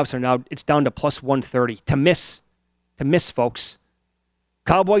the playoffs are now, it's down to plus 130. To miss, folks.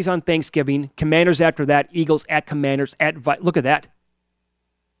 Cowboys on Thanksgiving, Commanders after that, Eagles at Commanders, look at that.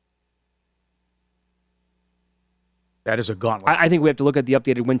 That is a gauntlet. I think we have to look at the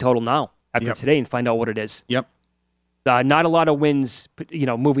updated win total now after today and find out what it is. Yep. Not a lot of wins,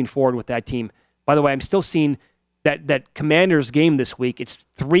 moving forward with that team. By the way, I'm still seeing that Commanders game this week. It's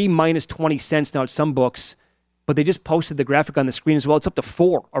 3 minus 20 cents now at some books, but they just posted the graphic on the screen as well. It's up to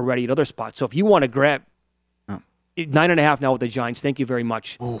 4 already at other spots. So if you want to grab 9.5 now with the Giants, thank you very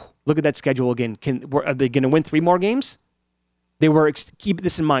much. Ooh. Look at that schedule again. Are they going to win 3 more games? They were, keep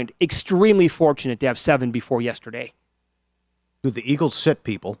this in mind, extremely fortunate to have 7 before yesterday. Do the Eagles sit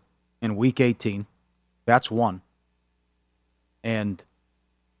people in Week 18? That's one. And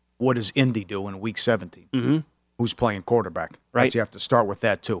what does Indy do in Week 17? Mm-hmm. Who's playing quarterback? Right. So you have to start with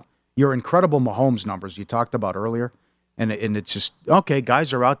that, too. Your incredible Mahomes numbers you talked about earlier, and it's just, okay,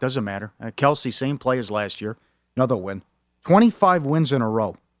 guys are out, doesn't matter. Kelsey, same play as last year, another win. 25 wins in a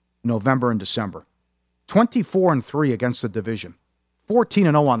row, November and December. 24-3 against the division.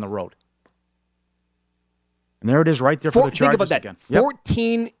 14-0 on the road. And there it is right there for the Chargers. Think about that. Again. Yep.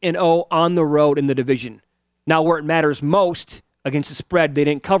 14-0 on the road in the division. Now, where it matters most, against the spread, they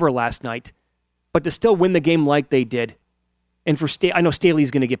didn't cover last night, but to still win the game like they did. And for I know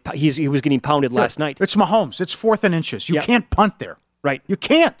Staley's going to get, he was getting pounded last night. It's Mahomes. It's 4th and inches. You can't punt there. Right. You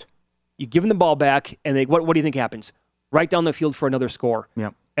can't. You give them the ball back, and what do you think happens? Right down the field for another score.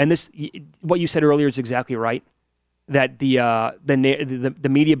 Yep. And this, what you said earlier is exactly right. That the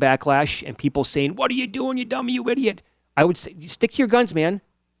media backlash and people saying, "What are you doing, you dummy, you idiot?" I would say, stick to your guns, man.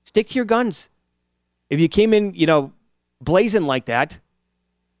 Stick to your guns. If you came in, blazing like that,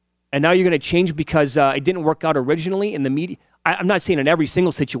 and now you're going to change because it didn't work out originally in the media. I'm not saying in every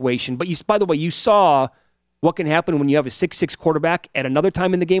single situation, but by the way, you saw what can happen when you have a 6'6" quarterback at another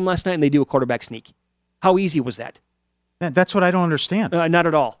time in the game last night and they do a quarterback sneak. How easy was that? That's what I don't understand. Not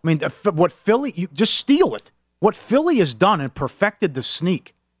at all. I mean, what Philly, you just steal it. What Philly has done and perfected the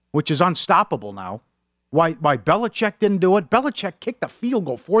sneak, which is unstoppable now. Why Belichick didn't do it? Belichick kicked a field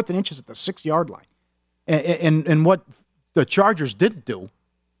goal 4th and inches at the 6-yard line. And what the Chargers didn't do,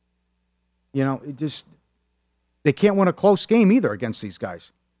 they can't win a close game either against these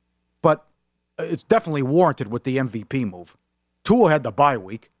guys. But it's definitely warranted with the MVP move. Tua had the bye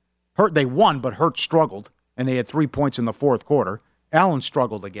week. They won, but Hurt struggled, and they had 3 points in the 4th quarter. Allen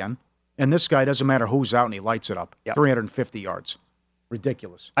struggled again. And this guy, doesn't matter who's out, and he lights it up. Yep. 350 yards.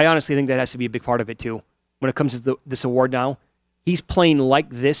 Ridiculous. I honestly think that has to be a big part of it, too. When it comes to this award now, he's playing like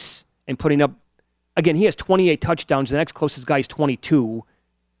this and putting up, again, he has 28 touchdowns. The next closest guy is 22.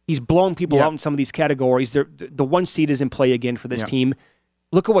 He's blown people out in some of these categories. The 1 seed is in play again for this team.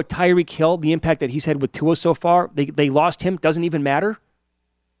 Look at what Tyreek Hill, the impact that he's had with Tua so far. They lost him. Doesn't even matter.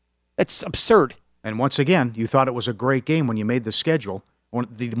 That's absurd. And once again, you thought it was a great game when you made the schedule.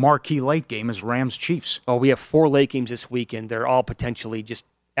 The marquee late game is Rams-Chiefs. Oh, we have 4 late games this week, and they're all potentially just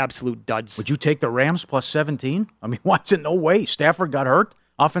absolute duds. Would you take the Rams plus 17? I mean, what's it? No way. Stafford got hurt.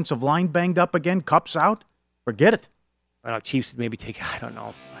 Offensive line banged up again. Cup's out. Forget it. I know, Chiefs would maybe take, I don't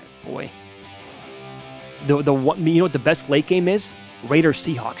know. Boy. You know what the best late game is?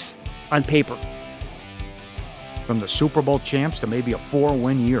 Raiders-Seahawks on paper. From the Super Bowl champs to maybe a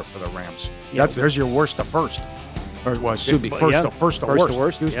 4-win year for the Rams. Yeah. There's your worst to first. Or it should be first to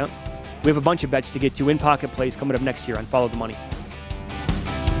worst. Yeah. We have a bunch of bets to get to in pocket plays coming up next year on Follow the Money.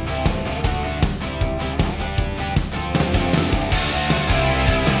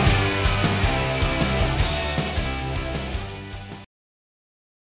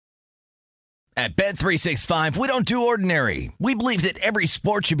 At Bet365, we don't do ordinary. We believe that every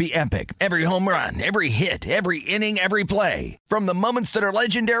sport should be epic. Every home run, every hit, every inning, every play. From the moments that are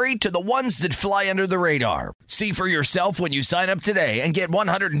legendary to the ones that fly under the radar. See for yourself when you sign up today and get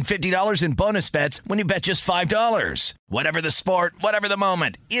 $150 in bonus bets when you bet just $5. Whatever the sport, whatever the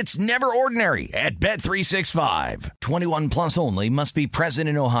moment, it's never ordinary at Bet365. 21 plus only. Must be present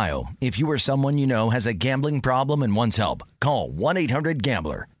in Ohio. If you or someone you know has a gambling problem and wants help, call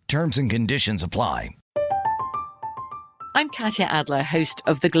 1-800-GAMBLER. Terms and conditions apply. I'm Katya Adler, host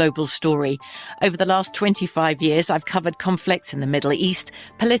of The Global Story. Over the last 25 years, I've covered conflicts in the Middle East,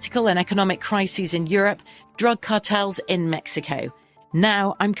 political and economic crises in Europe, drug cartels in Mexico.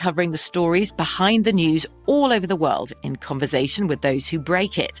 Now I'm covering the stories behind the news all over the world in conversation with those who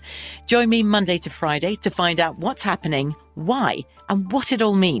break it. Join me Monday to Friday to find out what's happening, why, and what it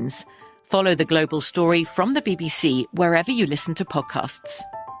all means. Follow The Global Story from the BBC wherever you listen to podcasts.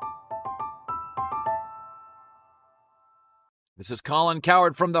 This is Colin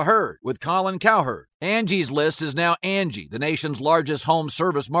Cowherd from The Herd with Colin Cowherd. Angie's List is now Angie, the nation's largest home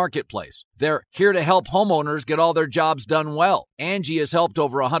service marketplace. They're here to help homeowners get all their jobs done well. Angie has helped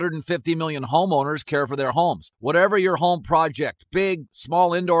over 150 million homeowners care for their homes. Whatever your home project, big,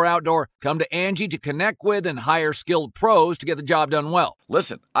 small, indoor, outdoor, come to Angie to connect with and hire skilled pros to get the job done well.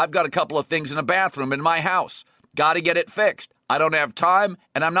 Listen, I've got a couple of things in a bathroom in my house. Got to get it fixed. I don't have time,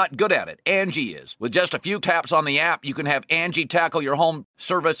 and I'm not good at it. Angie is. With just a few taps on the app, you can have Angie tackle your home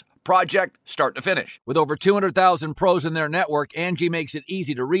service project start to finish. With over 200,000 pros in their network, Angie makes it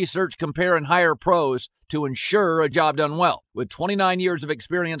easy to research, compare, and hire pros to ensure a job done well. With 29 years of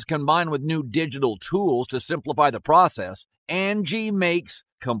experience combined with new digital tools to simplify the process, Angie makes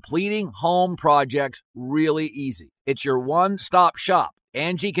completing home projects really easy. It's your one-stop shop.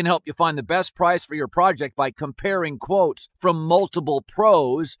 Angie can help you find the best price for your project by comparing quotes from multiple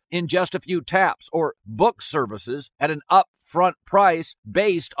pros in just a few taps, or book services at an upfront price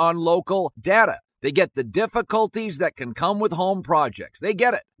based on local data. They get the difficulties that can come with home projects. They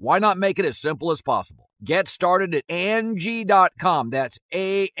get it. Why not make it as simple as possible? Get started at Angie.com. That's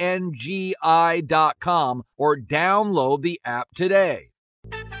ANGI.com, or download the app today.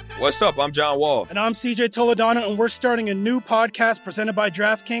 What's up? I'm John Wall. And I'm CJ Toledano, and we're starting a new podcast presented by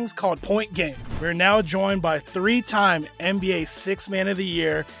DraftKings called Point Game. We're now joined by three-time NBA Sixth Man of the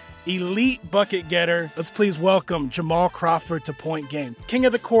Year, elite bucket getter. Let's please welcome Jamal Crawford to Point Game. King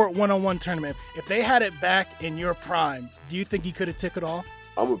of the Court one-on-one tournament. If they had it back in your prime, do you think you could have took it all?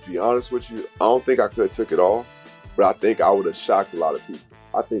 I'm going to be honest with you. I don't think I could have took it all, but I think I would have shocked a lot of people.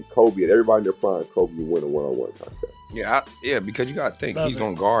 I think Kobe and everybody in their prime, Kobe would win a one-on-one contest. Yeah, because you got to think he's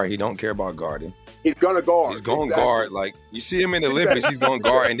going to guard. He don't care about guarding. He's going to guard. He's going to guard. Like, you see him in the Olympics, he's going to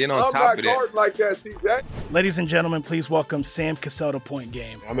guard. And then on top of that. I'm not guarding like that, CJ. Ladies and gentlemen, please welcome Sam Cassell to Point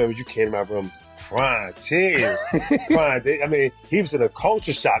Game. I remember you came out from crying, tears. I mean, he was in a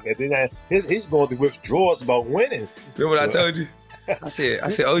culture shock. And then he's going through withdrawals about winning. Remember what I told you? I said,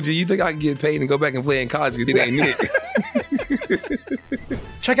 OG, you think I can get paid and go back and play in college because it ain't it?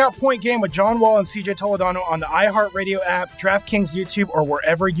 Check out Point Game with John Wall and CJ Toledano on the iHeartRadio app, DraftKings YouTube, or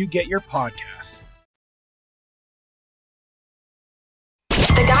wherever you get your podcasts.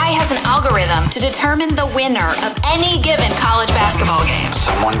 The guy has an algorithm to determine the winner of any given college basketball game.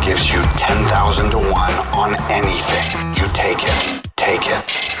 Someone gives you 10,000 to 1 on anything. You take it. Take it.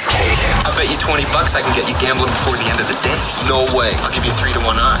 Take it. I bet you $20 I can get you gambling before the end of the day. No way. I'll give you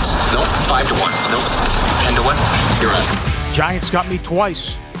 3-1 odds. Nope. 5-1. Nope. 10-1. You're on. Giants got me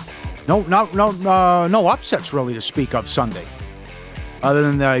twice. No upsets really to speak of Sunday. Other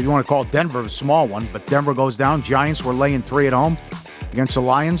than you want to call Denver a small one, but Denver goes down. Giants were laying 3 at home against the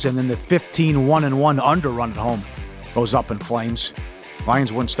Lions, and then the 15-1-1 underrun at home goes up in flames.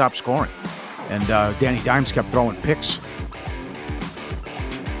 Lions wouldn't stop scoring, and Danny Dimes kept throwing picks.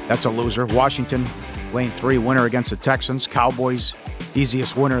 That's a loser. Washington laying 3, winner against the Texans. Cowboys,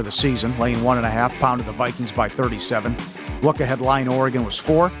 easiest winner of the season, laying 1.5, pounded the Vikings by 37. Look-ahead line, Oregon was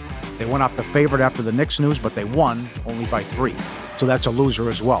 4. They went off the favorite after the Knicks news, but they won only by 3. So that's a loser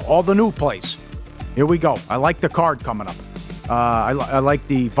as well. All the new plays. Here we go. I like the card coming up. I like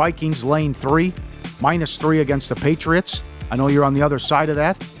the Vikings laying 3, -3 against the Patriots. I know you're on the other side of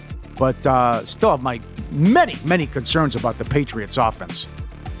that, but still have my many concerns about the Patriots offense.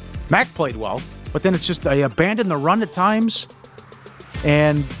 Mac played well, but then it's just they abandoned the run at times,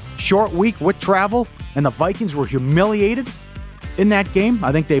 and short week with travel, and the Vikings were humiliated in that game.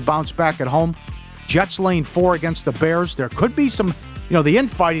 I think they bounced back at home. Jets laying 4 against the Bears. There could be some, the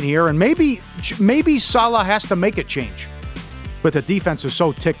infighting here, and maybe Salah has to make a change. But the defense is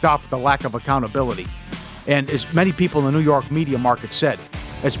so ticked off with the lack of accountability. And as many people in the New York media market said,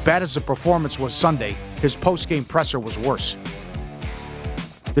 as bad as the performance was Sunday, his post-game presser was worse.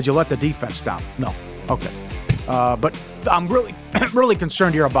 Did you let the defense down? No. Okay. But I'm really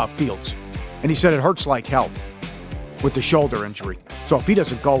concerned here about Fields. And he said it hurts like hell with the shoulder injury. So if he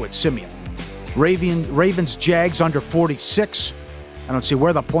doesn't go, it's Simeon. Ravens, Jags under 46. I don't see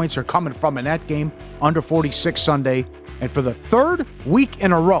where the points are coming from in that game. Under 46 Sunday. And for the third week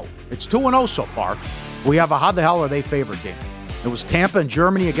in a row, it's 2-0 so far, we have a how the hell are they favored game. It was Tampa and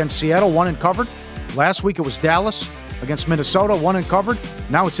Germany against Seattle, 1 and covered. Last week it was Dallas against Minnesota, 1 and covered.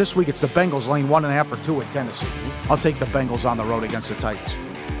 Now it's this week, it's the Bengals laying 1.5 or 2 at Tennessee. I'll take the Bengals on the road against the Titans.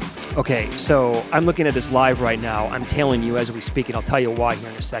 Okay, so I'm looking at this live right now. I'm telling you as we speak, and I'll tell you why here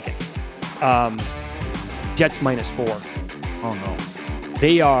in a second. Jets -4. Oh, no.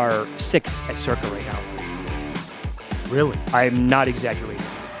 They are 6 at Circa right now. Really? I'm not exaggerating.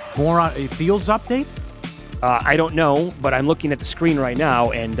 More on a Fields update? I don't know, but I'm looking at the screen right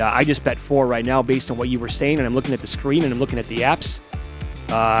now, and I just bet 4 right now based on what you were saying, and I'm looking at the screen, and I'm looking at the apps.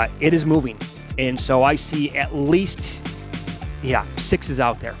 It is moving, and so I see at least, 6 is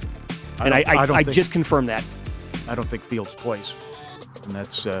out there. And I just confirmed that. I don't think Fields plays, and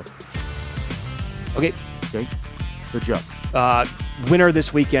that's... Okay. Good job. Winner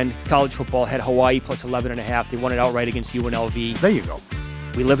this weekend, college football, had Hawaii plus 11.5. They won it outright against UNLV. There you go.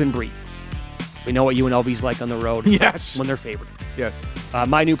 We live and breathe. We know what UNLV's like on the road. Yes. When they're favored. Yes.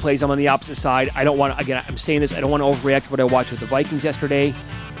 My new plays, I'm on the opposite side. I don't want to, again, I'm saying this, I don't want to overreact to what I watched with the Vikings yesterday.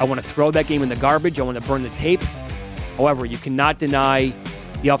 I want to throw that game in the garbage. I want to burn the tape. However, you cannot deny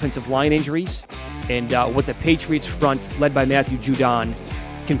the offensive line injuries and what the Patriots front, led by Matthew Judon,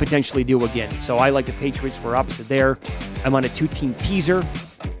 can potentially do again. So I like the Patriots. We're opposite there. I'm on a 2-team teaser.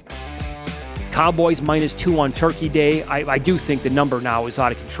 Cowboys -2 on Turkey Day. I do think the number now is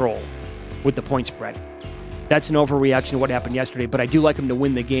out of control with the point spread. That's an overreaction to what happened yesterday, but I do like them to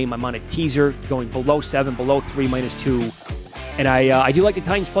win the game. I'm on a teaser going below 7, below 3, -2. And I do like the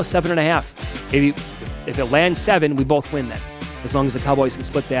Titans plus 7.5. If it lands 7, we both win then, as long as the Cowboys can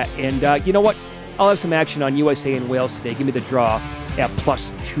split that. And you know what? I'll have some action on USA and Wales today. Give me the draw at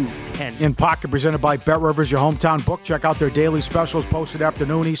plus 210. In Pocket, presented by BetRivers, your hometown book. Check out their daily specials posted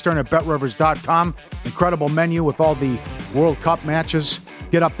afternoon Eastern at BetRivers.com. Incredible menu with all the World Cup matches.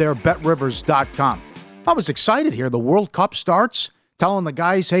 Get up there, BetRivers.com. I was excited here. The World Cup starts, telling the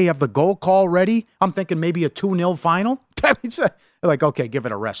guys, hey, have the goal call ready. I'm thinking maybe a 2-0 final. Like, okay, give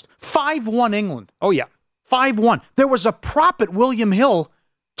it a rest. 5-1 England. Oh, yeah. 5-1. There was a prop at William Hill.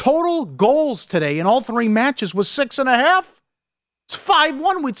 Total goals today in all 3 matches was 6.5. It's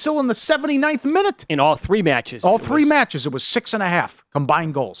 5-1. We'd still in the 79th minute. In all 3 matches. All 3 matches, it was 6.5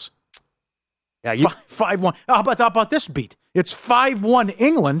 combined goals. Yeah, 5-1. How about this beat? It's 5-1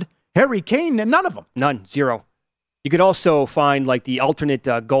 England, Harry Kane, and none of them. None. 0. You could also find like the alternate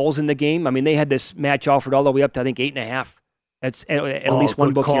goals in the game. I mean, they had this match offered all the way up to, I think, 8.5. That's at least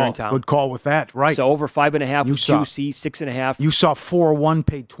one book here in town. Good call with that, right. So over 5.5 was juicy, 6.5. You saw 4-1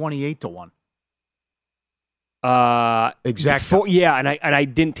 paid 28-1. Exactly. And I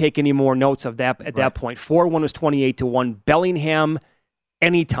didn't take any more notes of that at that point. 4-1 was 28-1. Bellingham,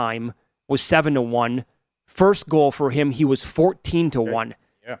 anytime, was 7-1. First goal for him, he was 14-1.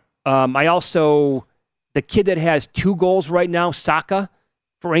 Yeah. I also, the kid that has 2 goals right now, Saka,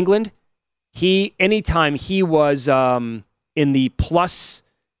 for England, anytime he was in the plus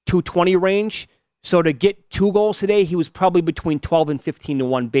 220 range. So to get 2 goals today, he was probably between 12 and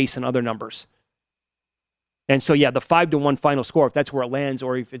 15-1 based on other numbers. And so, the 5-1 final score, if that's where it lands,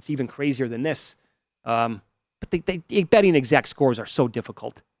 or if it's even crazier than this. But the betting exact scores are so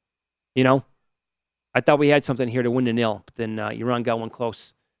difficult. You know? I thought we had something here to win the 0, but then Iran got one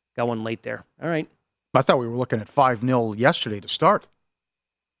close, got one late there. All right. I thought we were looking at 5-0 yesterday to start.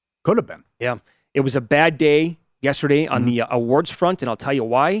 Could have been. Yeah. It was a bad day yesterday on the awards front, and I'll tell you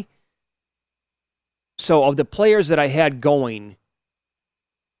why. So of the players that I had going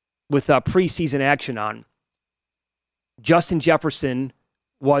with preseason action on, Justin Jefferson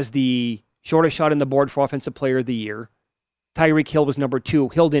was the shortest shot on the board for Offensive Player of the Year. Tyreek Hill was number 2.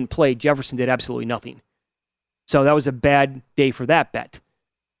 Hill didn't play. Jefferson did absolutely nothing. So that was a bad day for that bet.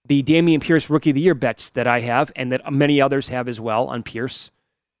 The Dameon Pierce Rookie of the Year bets that I have, and that many others have as well on Pierce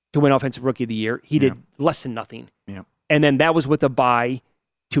to win Offensive Rookie of the Year, he did less than nothing. Yeah. And then that was with a bye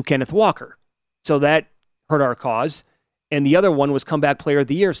to Kenneth Walker. So that hurt our cause. And the other one was Comeback Player of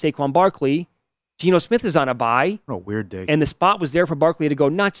the Year, Saquon Barkley. Geno Smith is on a bye. What a weird day. And the spot was there for Barkley to go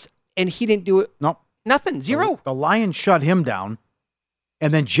nuts, and he didn't do it. No. Nothing. 0. The Lions shut him down,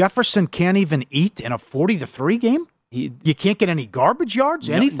 and then Jefferson can't even eat in a 40-3 game? You can't get any garbage yards,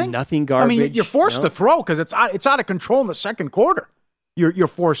 anything? Nothing garbage. I mean, you're forced to throw because it's out of control in the second quarter. you're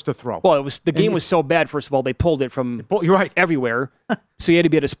forced to throw. Well, the game was so bad. First of all, they pulled it from you're right. everywhere, so you had to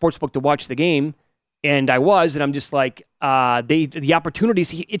be at a sports book to watch the game, and I was, and I'm just like, the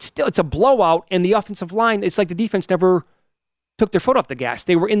opportunities. It's a blowout, and the offensive line. It's like the defense never took their foot off the gas.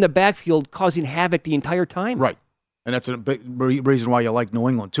 They were in the backfield causing havoc the entire time. Right, and that's a big reason why you like New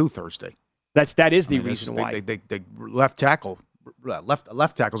England too Thursday. That is the reason why. They left tackle's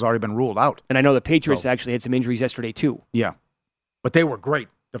already been ruled out, and I know the Patriots actually had some injuries yesterday too. Yeah. But they were great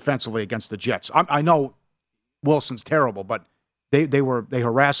defensively against the Jets. I know Wilson's terrible, but they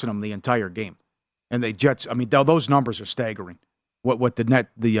harassing him the entire game. And the Jets, I mean, those numbers are staggering. What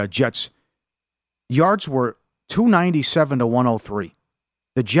the Jets yards were 297 to 103.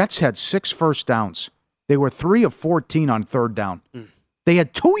 The Jets had 6 first downs. They were 3 of 14 on third down. They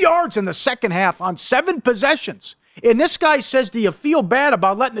had 2 yards in the second half on 7 possessions. And this guy says, "Do you feel bad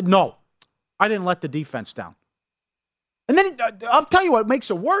about letting it?" No, I didn't let the defense down. And then I'll tell you what makes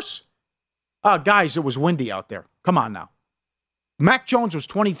it worse. Guys, it was windy out there. Come on now. Mac Jones was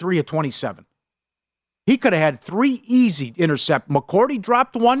 23 of 27. He could have had 3 easy intercepts. McCourty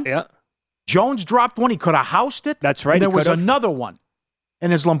dropped one. Yeah. Jones dropped one. He could have housed it. That's right. And there was another one.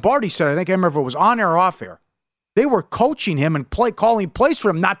 And as Lombardi said, I remember if it was on air or off air, they were coaching him and calling plays for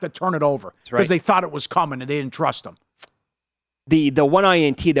him not to turn it over because they thought it was coming and they didn't trust him. The one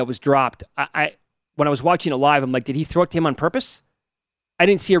INT that was dropped, when I was watching it live, I'm like, did he throw it to him on purpose? I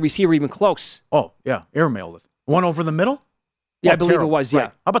didn't see a receiver even close. Oh, yeah. Airmailed it. One over the middle? Yeah, I believe it was, yeah. Right.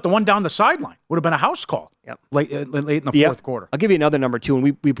 How about the one down the sideline? Would have been a house call late in the fourth quarter. I'll give you another number, too, and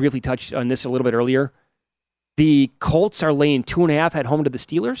we briefly touched on this a little bit earlier. The Colts are laying 2.5 at home to the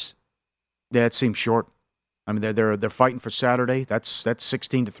Steelers. Yeah, it seems short. I mean, they're fighting for Saturday. That's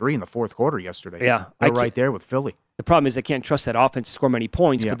 16-3 in the fourth quarter yesterday. Yeah. They're right there with Philly. The problem is they can't trust that offense to score many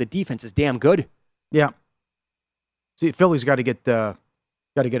points, but the defense is damn good. Yeah. See, Philly's got to get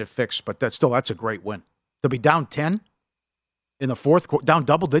it fixed, but that's a great win. To be down 10 in the fourth quarter, down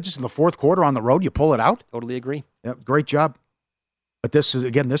double digits in the fourth quarter on the road, you pull it out. Totally agree. Yeah, great job. But this is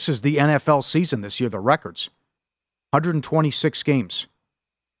the NFL season this year, the records. 126 games,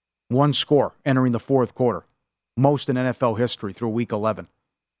 1 score entering the fourth quarter. Most in NFL history through week 11.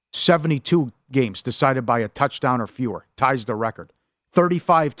 72 games decided by a touchdown or fewer. Ties the record.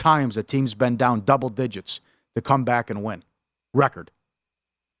 35 times a team's been down double digits to come back and win. Record.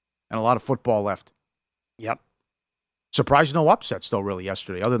 And a lot of football left. Yep. Surprised no upsets, though, really,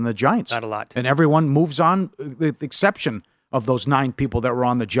 yesterday, other than the Giants. Not a lot. And everyone moves on, with the exception of those 9 people that were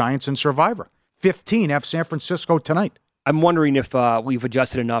on the Giants and Survivor. 15 have San Francisco tonight. I'm wondering if we've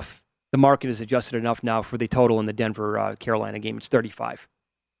adjusted enough. The market has adjusted enough now for the total in the Denver-Carolina game. It's 35.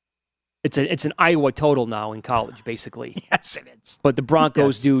 It's an Iowa total now in college, basically. Yes, it is. But the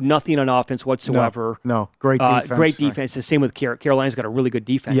Broncos do nothing on offense whatsoever. No. Great defense. Great defense. The same with Carolina's got a really good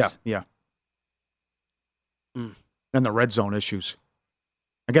defense. Yeah. And the red zone issues.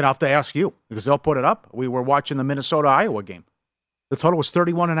 Again, I'll have to ask you, because they'll put it up. We were watching the Minnesota-Iowa game. The total was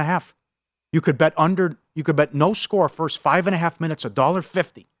 31.5. You could bet no score first 5.5 minutes,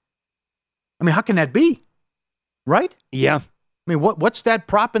 $1.50. I mean, how can that be? Right? Yeah. I mean, what's that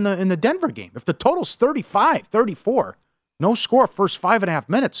prop in the Denver game? If the total's 35, 34, no score first 5.5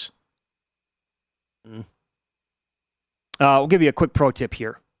 minutes. We'll give you a quick pro tip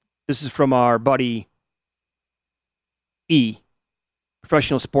here. This is from our buddy E,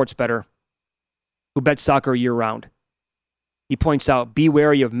 professional sports bettor, who bets soccer year-round. He points out, be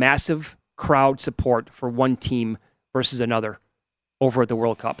wary of massive crowd support for one team versus another over at the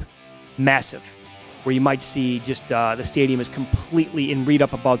World Cup. Massive. Where you might see just the stadium is completely, and read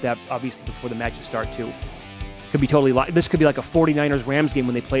up about that, obviously, before the matches start, too. Could be totally, this could be like a 49ers-Rams game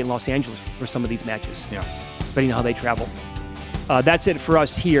when they play in Los Angeles for some of these matches. Yeah. Depending on how they travel. That's it for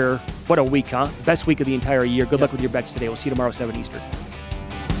us here. What a week, huh? Best week of the entire year. Good luck with your bets today. We'll see you tomorrow, 7 Eastern.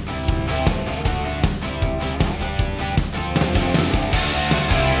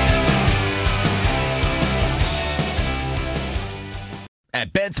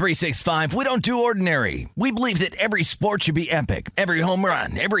 At Bet365, we don't do ordinary. We believe that every sport should be epic. Every home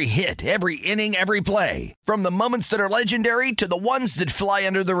run, every hit, every inning, every play. From the moments that are legendary to the ones that fly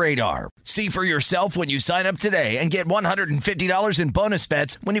under the radar. See for yourself when you sign up today and get $150 in bonus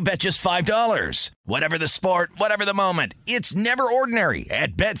bets when you bet just $5. Whatever the sport, whatever the moment, it's never ordinary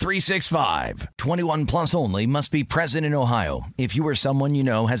at Bet365. 21 plus only. Must be present in Ohio. If you or someone you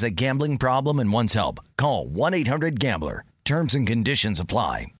know has a gambling problem and wants help, call 1-800-GAMBLER. Terms and conditions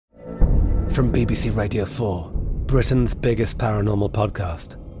apply. From BBC Radio 4, Britain's biggest paranormal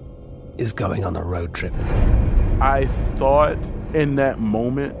podcast is going on a road trip. I thought in that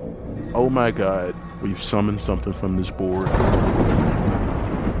moment, oh my God, we've summoned something from this board.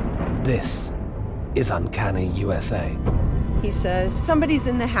 This is Uncanny USA. He says, somebody's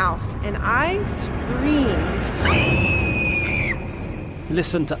in the house, and I screamed.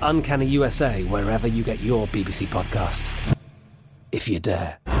 Listen to Uncanny USA wherever you get your BBC podcasts, if you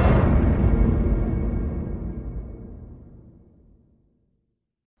dare.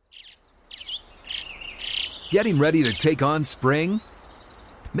 Getting ready to take on spring?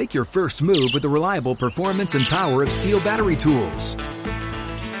 Make your first move with the reliable performance and power of Steel battery tools.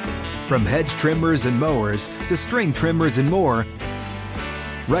 From hedge trimmers and mowers to string trimmers and more,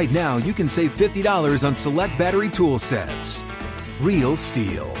 right now you can save $50 on select battery tool sets. Real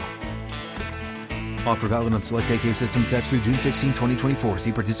Steel. Offer valid on select AK system sets through June 16, 2024.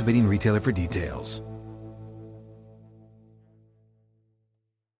 See participating retailer for details.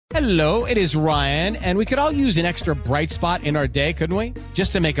 Hello, it is Ryan, and we could all use an extra bright spot in our day, couldn't we?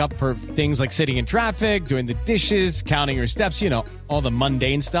 Just to make up for things like sitting in traffic, doing the dishes, counting your steps, all the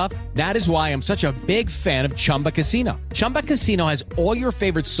mundane stuff. That is why I'm such a big fan of Chumba Casino. Chumba Casino has all your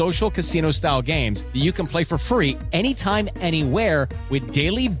favorite social casino-style games that you can play for free anytime, anywhere with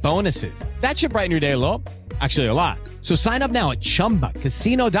daily bonuses. That should brighten your day a little. Actually, a lot. So sign up now at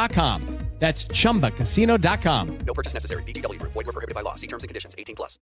ChumbaCasino.com. That's ChumbaCasino.com. No purchase necessary. VGW Group. Void where prohibited by law. See terms and conditions. 18+.